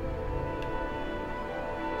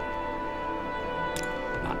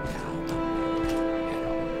 Not now.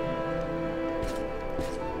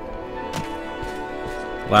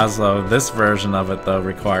 Laszlo, this version of it, though,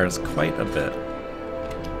 requires quite a bit.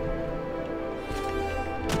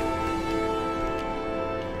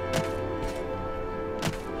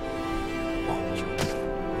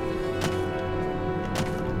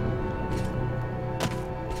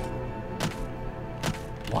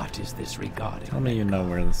 What is this regarding? Tell me you know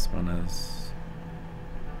where this one is.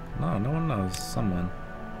 No, no one knows. Someone.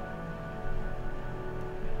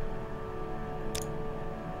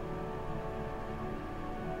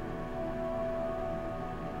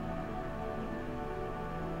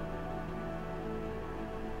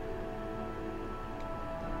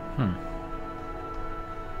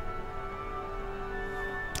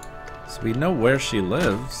 So we know where she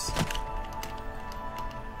lives.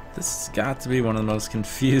 This has got to be one of the most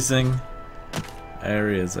confusing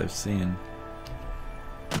areas I've seen.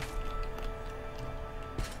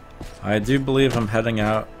 I do believe I'm heading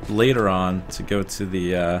out later on to go to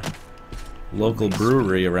the local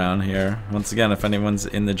brewery around here. Once again, if anyone's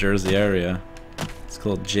in the Jersey area, it's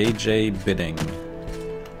called JJ Bidding.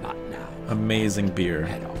 Not now. Amazing beer.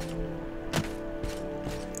 Head on.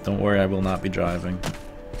 Don't worry, I will not be driving.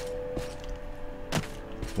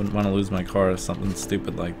 Wouldn't want to lose my car or something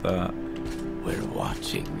stupid like that. We're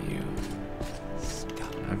watching you. Scum.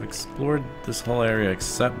 I've explored this whole area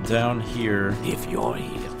except down here If you're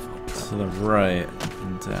here for to trouble, the right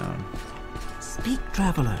and down. Speak,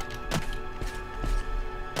 traveler.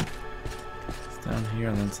 It's down here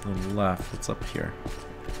and then to the left. What's up here?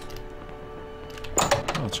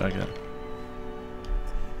 I'll check it.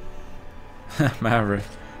 Maverick.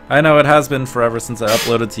 I know it has been forever since I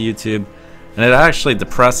uploaded to YouTube, and it actually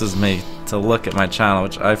depresses me to look at my channel,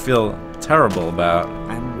 which I feel terrible about.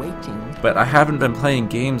 I'm waiting. But I haven't been playing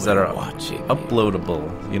games that are watching you.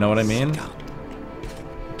 uploadable. You know what I mean? Scum.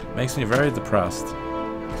 It makes me very depressed.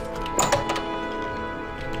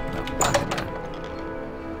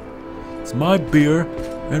 It's my beer,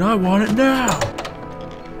 and I want it now.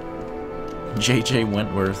 JJ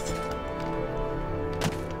Wentworth.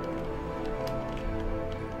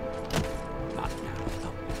 Not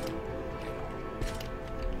now.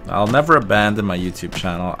 I'll never abandon my YouTube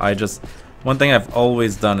channel. One thing I've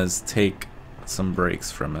always done is take some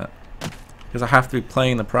breaks from it. Because I have to be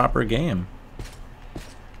playing the proper game.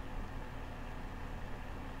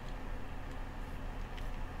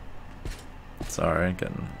 Sorry,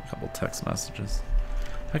 getting a couple text messages.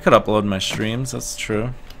 I could upload my streams, that's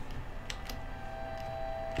true.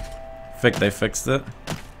 They fixed it.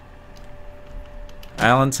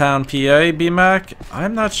 Allentown, PA, BMAC?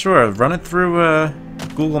 I'm not sure. Run it through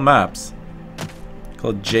Google Maps.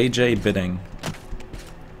 Called JJ Bidding.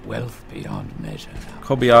 Wealth beyond measure now.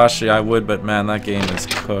 Kobayashi, I would, but man, that game is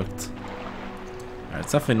cooked. Alright,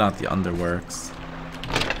 it's definitely not the Underworks.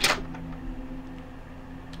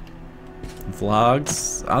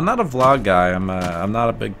 Vlogs? I'm not a vlog guy. I'm not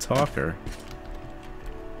a big talker.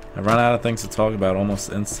 I run out of things to talk about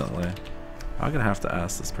almost instantly. I'm gonna have to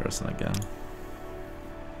ask this person again.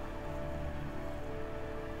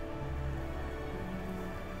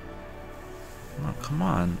 Oh, come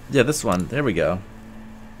on. Yeah, this one. There we go.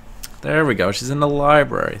 There we go. She's in the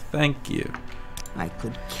library. Thank you. I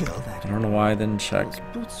could kill that. I don't know why I didn't check. Those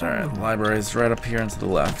boots are Alright, ruined. the library is right up here and to the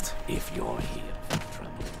left. If you're here for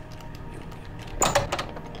trouble,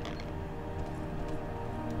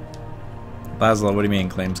 Laszlo, what do you mean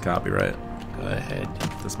claims copyright? go ahead.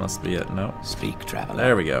 This must be it. No. Speak, traveler.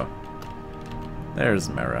 There we go. There's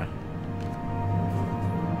Mira.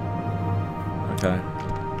 Okay.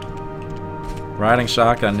 Riding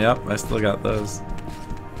shotgun, yep, I still got those.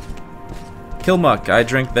 Killmuck, I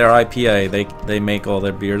drink their IPA. They make all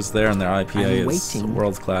their beers there, and their IPA I'm is waiting.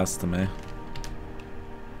 world class to me.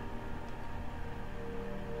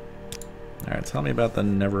 Alright, tell me about the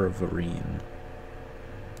Neververine.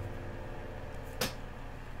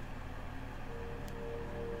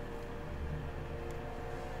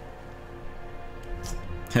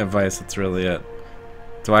 Yeah, Vice, that's really it.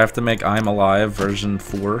 Do I have to make I'm Alive version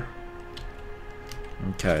 4?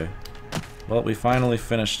 Okay. Well, we finally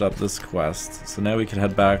finished up this quest, so now we can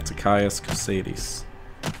head back to Caius Crusadis.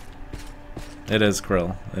 It is,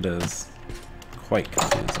 Krill. It is. Quite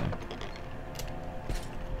confusing.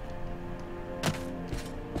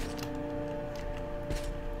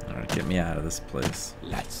 Alright, get me out of this place.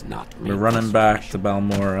 Let's not. We're make running this back rush. to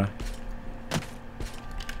Balmora.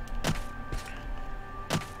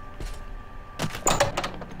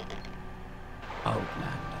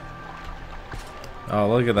 Outlander. Oh,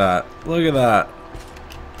 look at that. Look at that.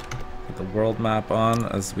 Put the world map on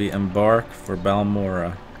as we embark for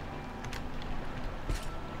Balmora.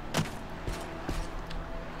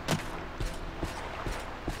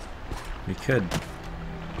 We could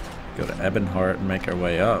go to Ebonheart and make our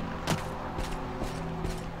way up.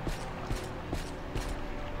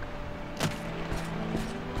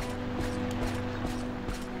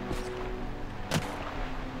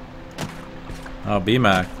 Oh,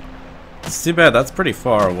 BMAC. It's too bad, that's pretty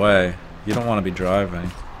far away. You don't want to be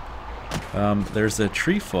driving. There's a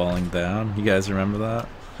tree falling down. You guys remember that?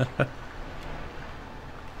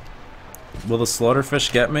 Will the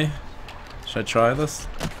slaughterfish get me? Should I try this?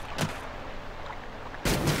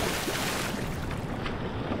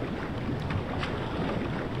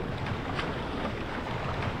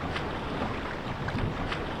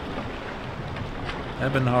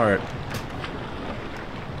 Ebonheart.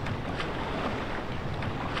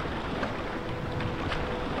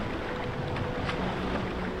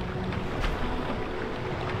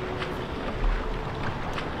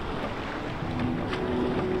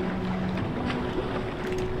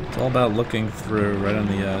 It's all about looking through right on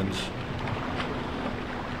the edge.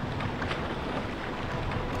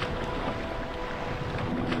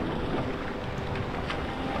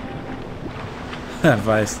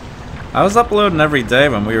 Vice. I was uploading every day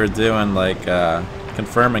when we were doing like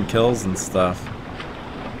confirming kills and stuff.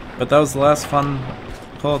 But that was the last fun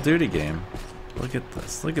Call of Duty game. Look at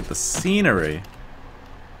this. Look at the scenery.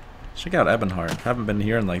 Check out Ebonheart. Haven't been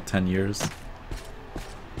here in like 10 years.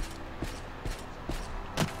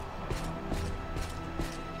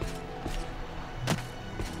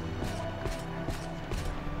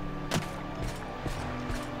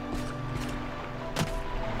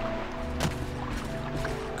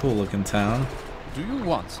 Cool looking town. Do you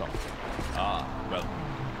want something? Ah, well,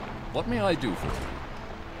 what may I do for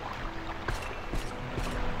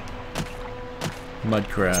you? Mud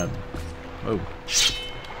crab. Oh.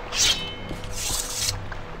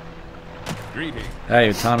 Greetings.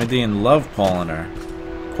 Hey, Tommy Dean, love Paulaner.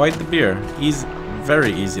 Quite the beer. Easy,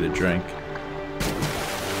 very easy to drink.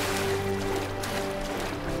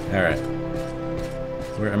 Alright.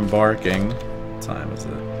 We're embarking. What time is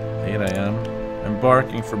it? 8 AM.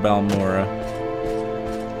 Embarking for Balmora.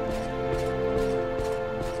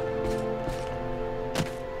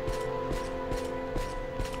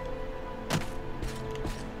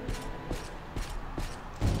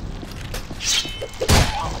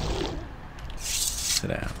 Sit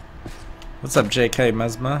down. What's up, JK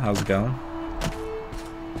Mesma? How's it going?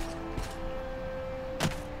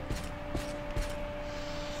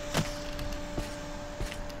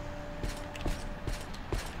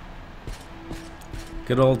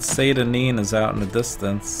 Good old Satanine is out in the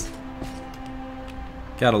distance.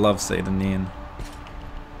 Gotta love Satanine.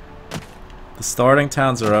 The starting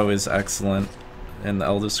towns are always excellent in the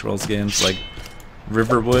Elder Scrolls games, like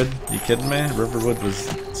Riverwood. You kidding me? Riverwood was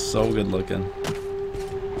so good looking.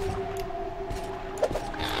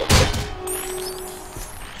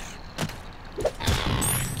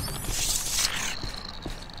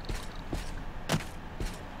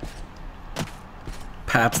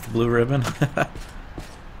 Pabst Blue Ribbon.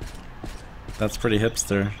 That's pretty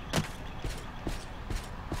hipster.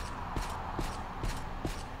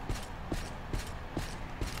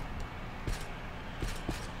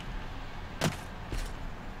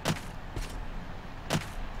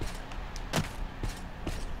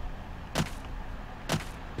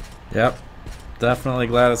 Yep. Definitely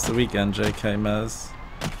glad it's the weekend, JK Mez.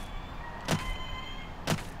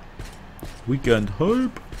 Weekend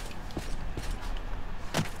hype.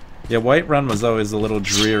 Yeah, Whiterun was always a little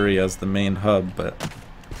dreary as the main hub, but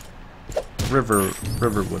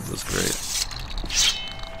Riverwood was great.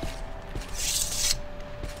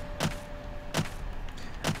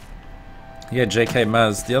 Yeah, JK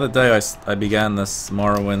Mez. The other day I began this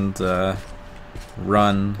Morrowind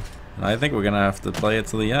run, and I think we're gonna have to play it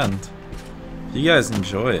to the end. You guys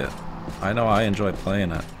enjoy it. I know I enjoy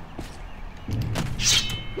playing it.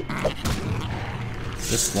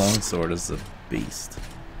 This longsword is a beast.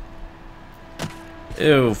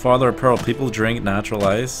 Ew, Father of Pearl, people drink natural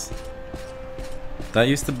ice? That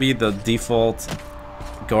used to be the default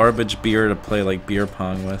garbage beer to play like beer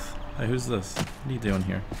pong with. Hey, who's this? What are you doing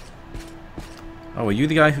here? Oh, are you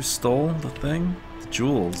the guy who stole the thing? The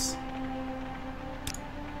jewels.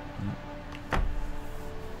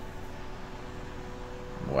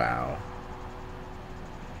 Wow.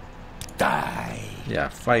 Die! Yeah,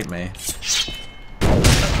 fight me.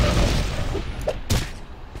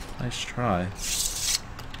 Nice try.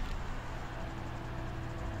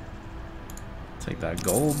 Take that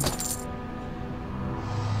gold.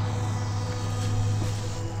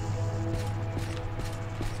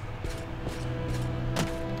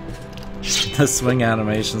 The swing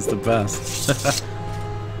animation's the best.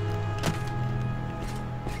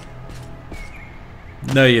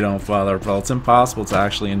 No, you don't, Father Pearl. It's impossible to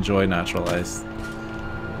actually enjoy natural ice.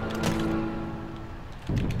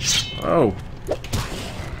 Oh.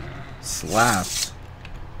 Slapped.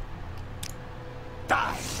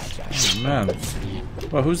 Oh, man.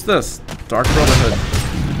 Well, who's this? Dark Brotherhood.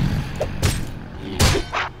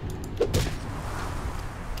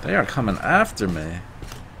 They are coming after me.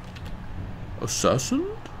 Assassin?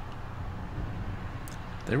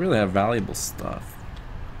 They really have valuable stuff.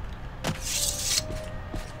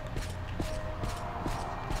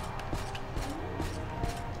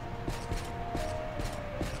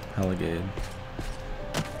 Helligade.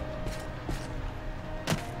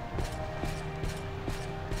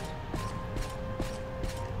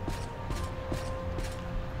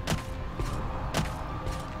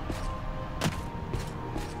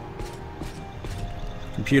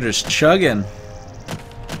 Computer's chugging.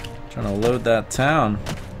 Trying to load that town.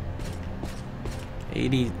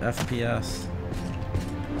 80 FPS.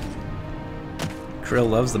 Krill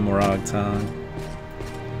loves the Morag town.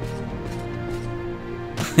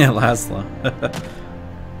 Yeah, Laszlo.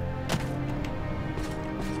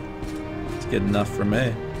 It's good enough for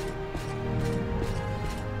me.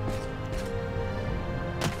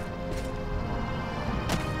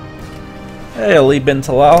 Hey, Ali bin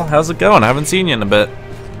Talal, how's it going? I haven't seen you in a bit.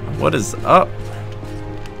 What is up?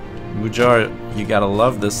 Mujar, you gotta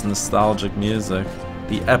love this nostalgic music.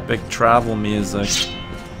 The epic travel music.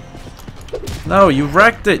 No, you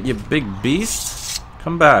wrecked it, you big beast.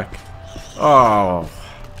 Come back. Oh.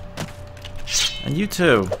 And you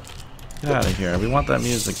too. Get out of here. We want that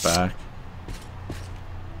music back.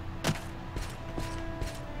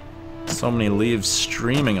 So many leaves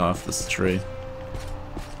streaming off this tree.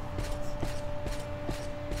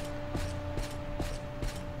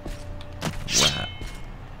 Rat.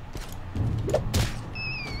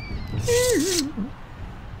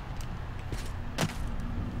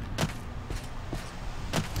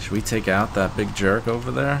 Should we take out that big jerk over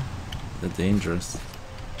there? They're dangerous.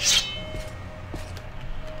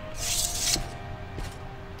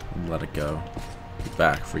 Let it go. Be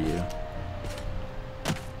back for you.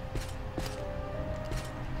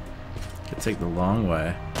 Could take the long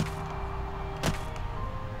way.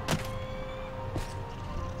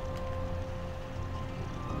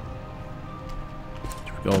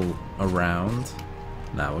 Should we go around?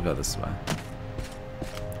 Nah, we'll go this way.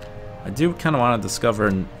 I do kind of want to discover,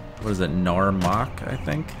 what is it, Narmak, I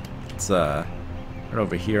think? It's right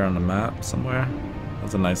over here on the map somewhere.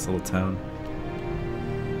 That's a nice little town.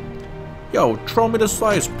 Yo, throw me the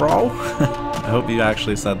slice, bro. I hope you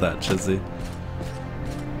actually said that, Chizzy.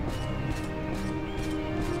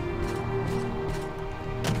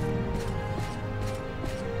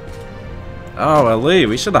 Oh, Ali,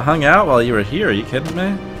 we should have hung out while you were here. Are you kidding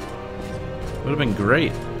me? Would have been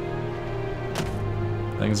great.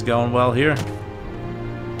 Things going well here.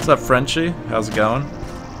 What's up, Frenchie? How's it going?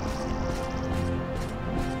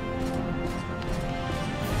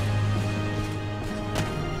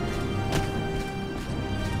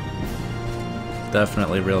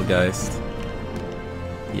 Definitely Real Geist.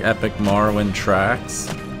 The epic Morrowind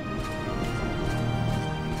tracks.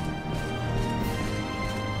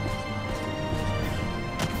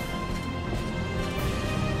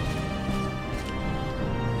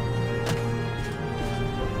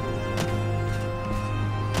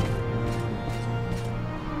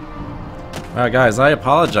 Alright guys, I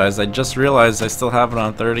apologize. I just realized I still have it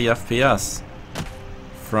on 30 FPS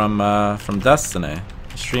from Destiny.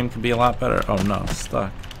 The stream could be a lot better. Oh no,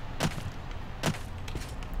 stuck.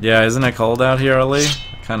 Yeah, isn't it cold out here, Ali? It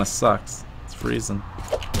kinda sucks. It's freezing.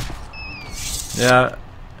 Yeah,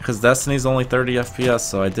 because Destiny's only 30 FPS,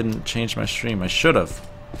 so I didn't change my stream. I should have.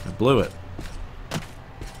 I blew it.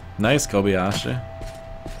 Nice, Kobayashi.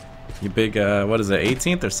 You big, what is it,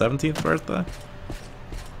 18th or 17th birthday?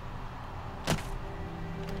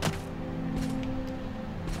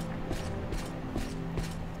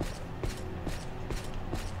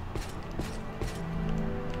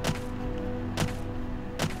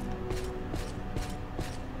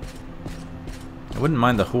 I wouldn't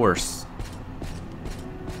mind the horse.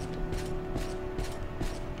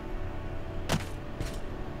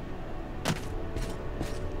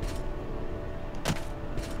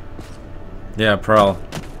 Yeah, Pearl.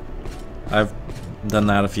 I've done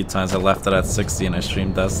that a few times. I left it at 60 and I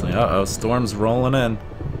streamed Destiny. Uh-oh, storm's rolling in.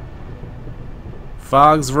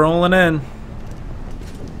 Fog's rolling in.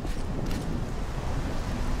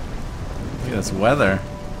 Look at this weather.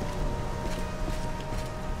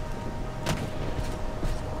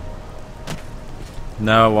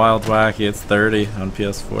 No, Wild Wacky, it's 30 on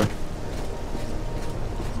PS4.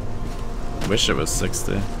 Wish it was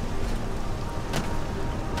 60.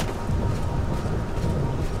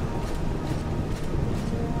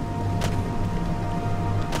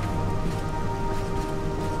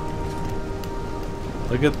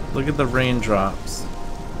 Look at the raindrops.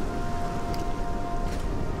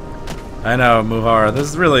 I know, Muhara,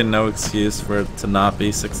 there's really no excuse for it to not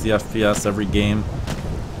be 60 FPS every game.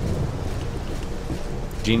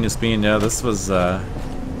 Genius Bean, yeah, this was a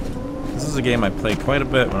game I played quite a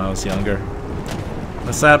bit when I was younger.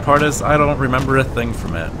 The sad part is I don't remember a thing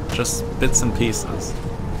from it, just bits and pieces.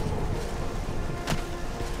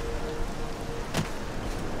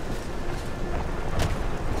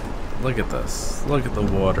 Look at this. Look at the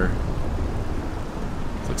water.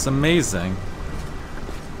 It looks amazing.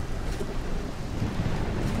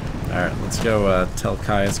 Alright, let's go tell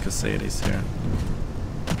Caius Casades here.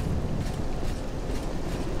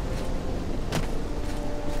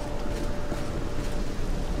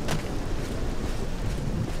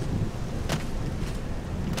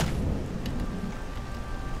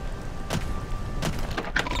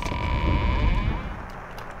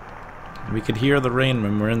 We could hear the rain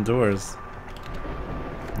when we're indoors.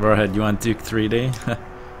 Warhead, you want Duke 3D?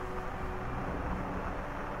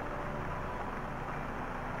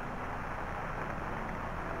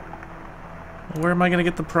 Where am I gonna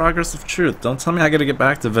get the progress of truth? Don't tell me I gotta get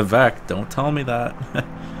back to Vivek. Don't tell me that.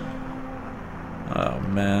 Oh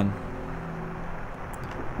man.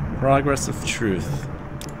 Progress of truth.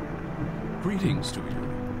 Greetings to you.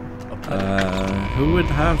 Who would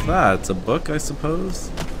have that? It's a book, I suppose?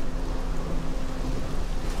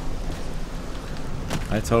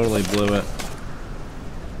 I totally blew it.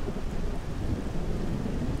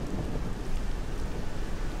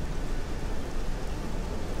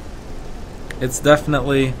 It's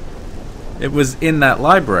definitely... It was in that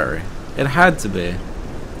library. It had to be.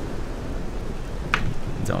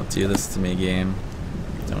 Don't do this to me, game.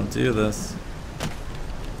 Don't do this.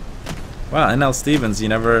 Wow, NL Stevens, you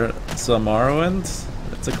never saw Morrowind?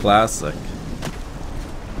 It's a classic.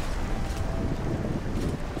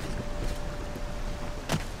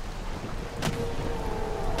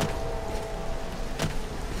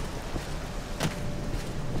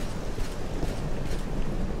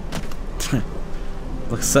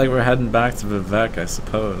 Looks like we're heading back to Vivek, I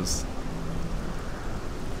suppose.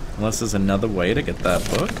 Unless there's another way to get that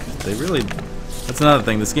book. They really... That's another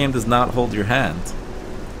thing, this game does not hold your hand.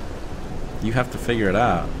 You have to figure it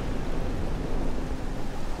out.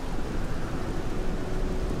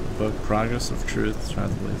 Book, Progress of Truth,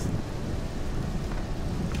 translation.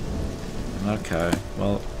 Okay,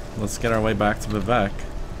 well, let's get our way back to Vivek.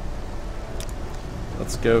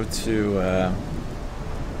 Let's go to,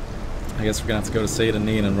 I guess we're gonna have to go to Seyda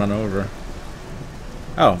and run over.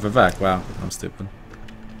 Oh, Vivek, wow, I'm stupid.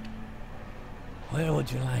 Where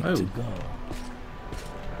would you like to go?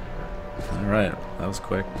 Alright, that was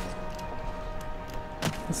quick.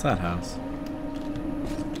 What's that house?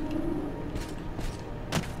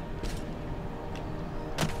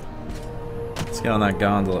 Let's get on that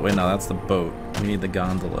gondola. Wait, no, that's the boat. We need the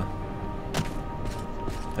gondola.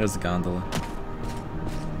 There's the gondola.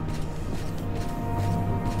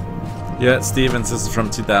 Yeah, Stevens, this is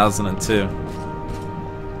from 2002.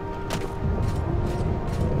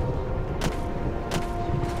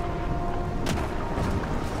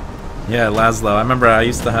 Yeah, Laszlo. I remember I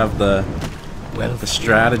used to have the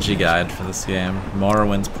strategy guide for this game.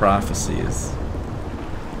 Morrowind's Prophecies.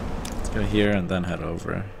 Let's go here and then head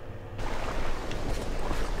over.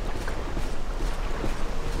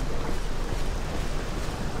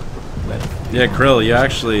 Yeah, Krill,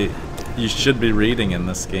 you should be reading in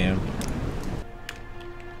this game.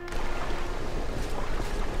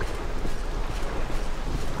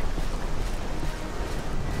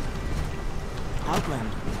 Outland.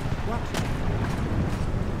 What?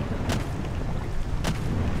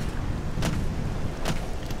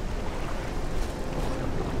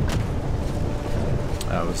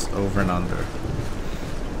 That was over and under.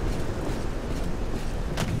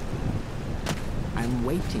 I'm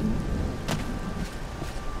waiting.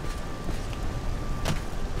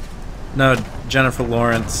 No, Jennifer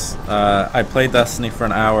Lawrence. I played Destiny for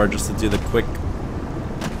an hour just to do the quick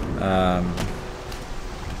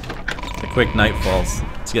nightfalls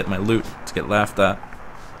to get my loot, to get laughed at,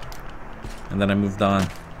 and then I moved on.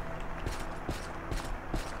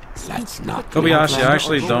 That's not Kobayashi, I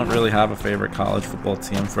actually don't really have a favorite college football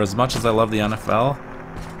team. For as much as I love the NFL,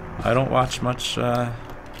 I don't watch much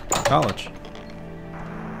college.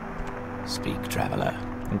 Speak, traveler.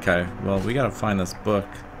 Okay, well, we gotta find this book.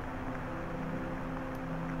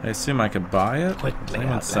 I assume I could buy it? Is Quickly,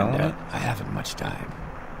 anyone selling it? Outlander. I haven't much time.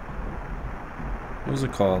 What was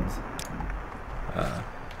it called?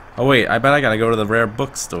 Oh wait, I bet I gotta go to the rare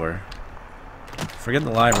bookstore. Forget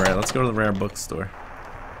the library, let's go to the rare bookstore.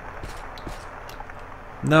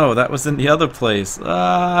 No, that was in the other place.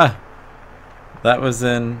 Ah! That was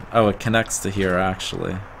in... Oh, it connects to here,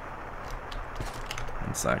 actually.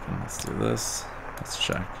 1 second, let's do this. Let's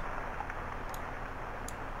check.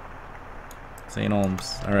 St.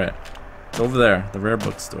 Olms. Alright. It's over there, the rare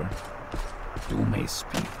bookstore. You may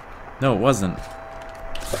speak. No, it wasn't.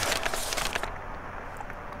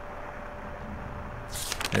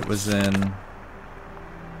 It was in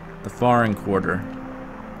the foreign quarter.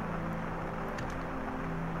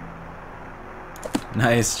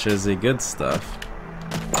 Nice, Chizzy. Good stuff.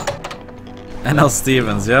 NL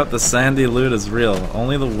Stevens. Yep, the Sandy loot is real.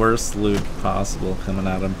 Only the worst loot possible coming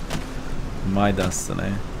at him. My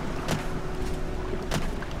destiny.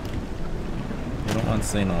 We don't want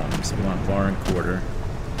St. Olms. We want foreign quarter.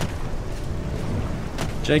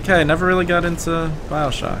 JK, never really got into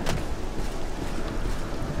Bioshock.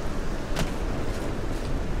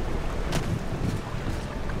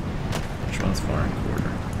 Which one's foreign quarter?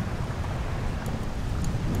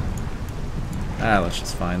 Ah, let's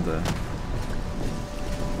just find the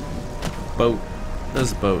boat.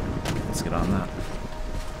 There's a boat. Let's get on that.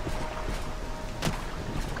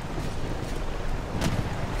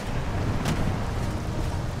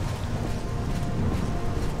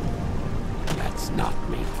 Let's not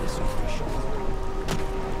make this official.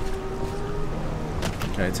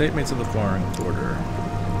 Okay, take me to the foreign quarter.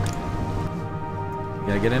 We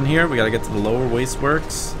gotta get in here. We gotta get to the lower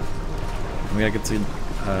wasteworks. And we gotta get to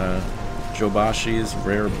Jobashi's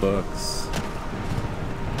rare books.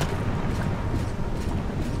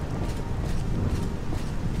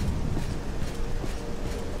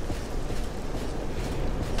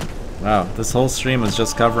 Wow, this whole stream is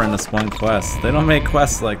just covering this one quest. They don't make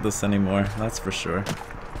quests like this anymore, that's for sure.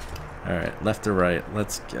 Alright, left or right?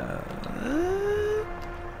 Let's go...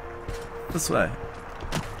 this way.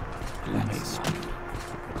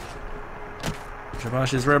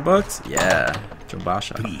 Jobashi's rare books? Yeah,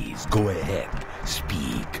 Jobasha. Please go ahead.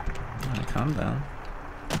 Speak. Right, calm down.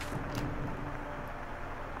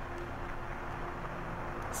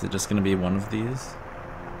 Is it just gonna be one of these?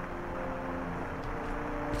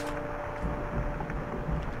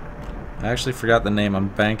 I actually forgot the name. I'm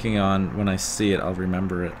banking on when I see it, I'll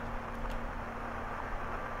remember it.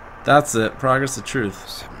 That's it. Progress of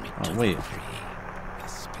Truth. Oh, wait.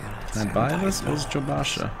 Can I buy this? What's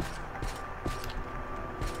Jobasha?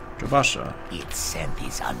 Jobasha. Its scent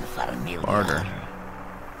is unfamiliar. Barter.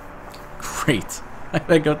 Great. Did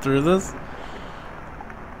I go through this?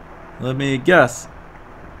 Let me guess.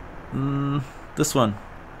 This one.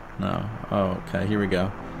 No. Oh, okay. Here we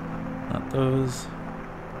go. Not those.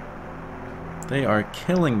 They are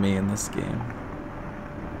killing me in this game.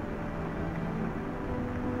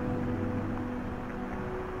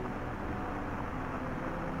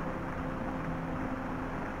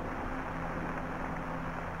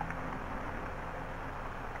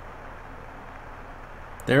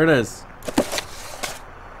 There it is.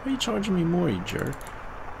 Why are you charging me more, you jerk?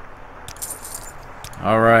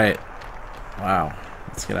 Alright. Wow.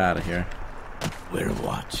 Let's get out of here. We're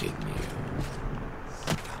watching you.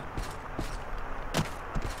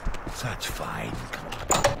 Such fine.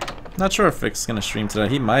 Not sure if Vic's gonna stream today.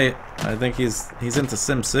 He might. I think he's into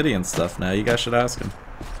Sim City and stuff now. You guys should ask him.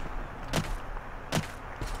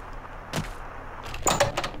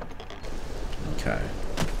 Okay.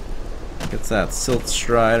 Gets that Silt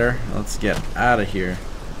Strider. Let's get out of here.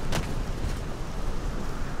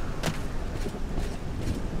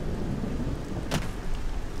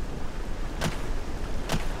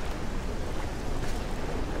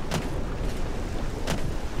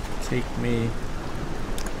 Take me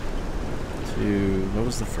to... what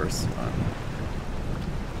was the first one?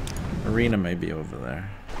 Arena may be over there.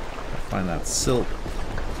 I'll find that Silt.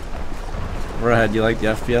 Redhead, you like the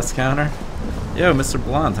FPS counter? Yo, Mr.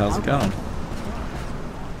 Blonde, how's it going?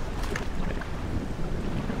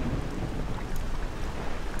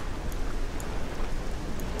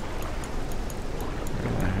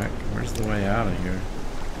 Where the heck? Where's the way out of here?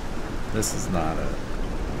 This is not it.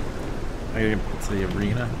 I gotta get to the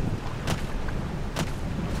arena.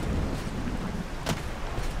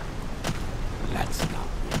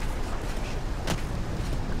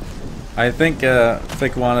 I think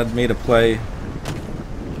Fick wanted me to play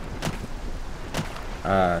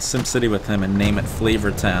SimCity with him and name it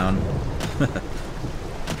Flavor Town.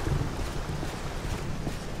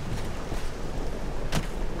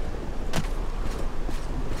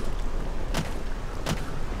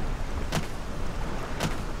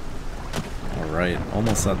 Alright,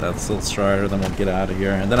 almost at that Silt Strider, then we'll get out of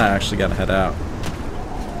here. And then I actually gotta head out.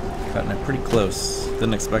 Cutting it pretty close.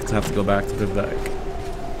 Didn't expect to have to go back to Vivek.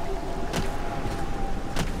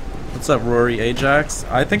 What's up, Rory Ajax?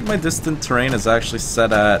 I think my distant terrain is actually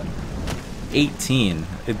set at 18.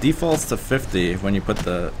 It defaults to 50 when you put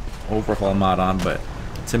the overhaul mod on, but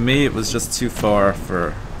to me it was just too far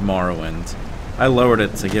for Morrowind. I lowered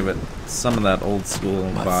it to give it some of that old school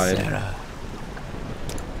vibe.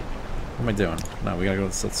 What am I doing? No, we gotta go to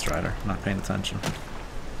the Silt Strider. I'm not paying attention.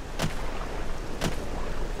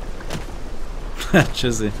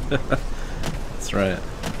 Chizzy. That's right.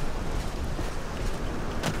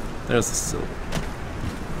 There's the Silt.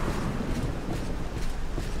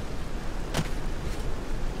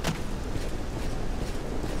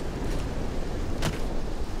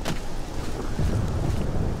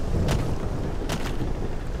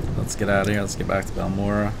 Let's get out of here. Let's get back to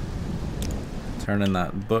Balmora. Turn in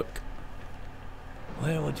that book.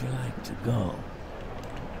 Where would you like to go?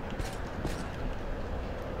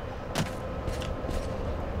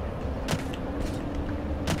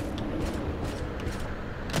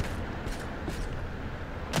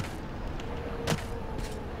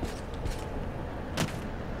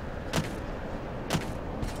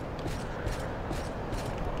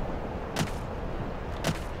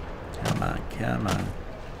 Come on, come on.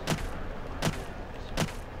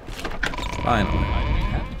 Finally. I'd be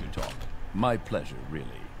happy to talk. My pleasure, really.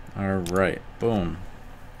 Alright, boom.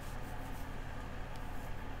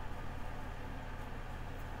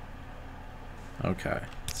 Okay,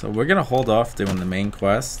 so we're gonna hold off doing the main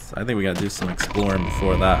quest. I think we gotta do some exploring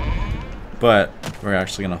before that. But we're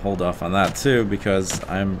actually gonna hold off on that too, because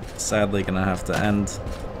I'm sadly gonna have to end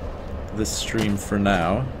this stream for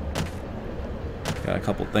now. Got a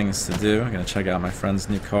couple things to do. I'm gonna check out my friend's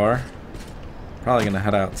new car. Probably gonna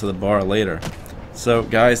head out to the bar later. So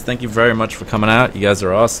guys, thank you very much for coming out. You guys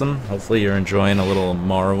are awesome. Hopefully you're enjoying a little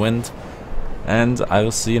Morrowind. And I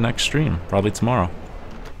will see you next stream, probably tomorrow.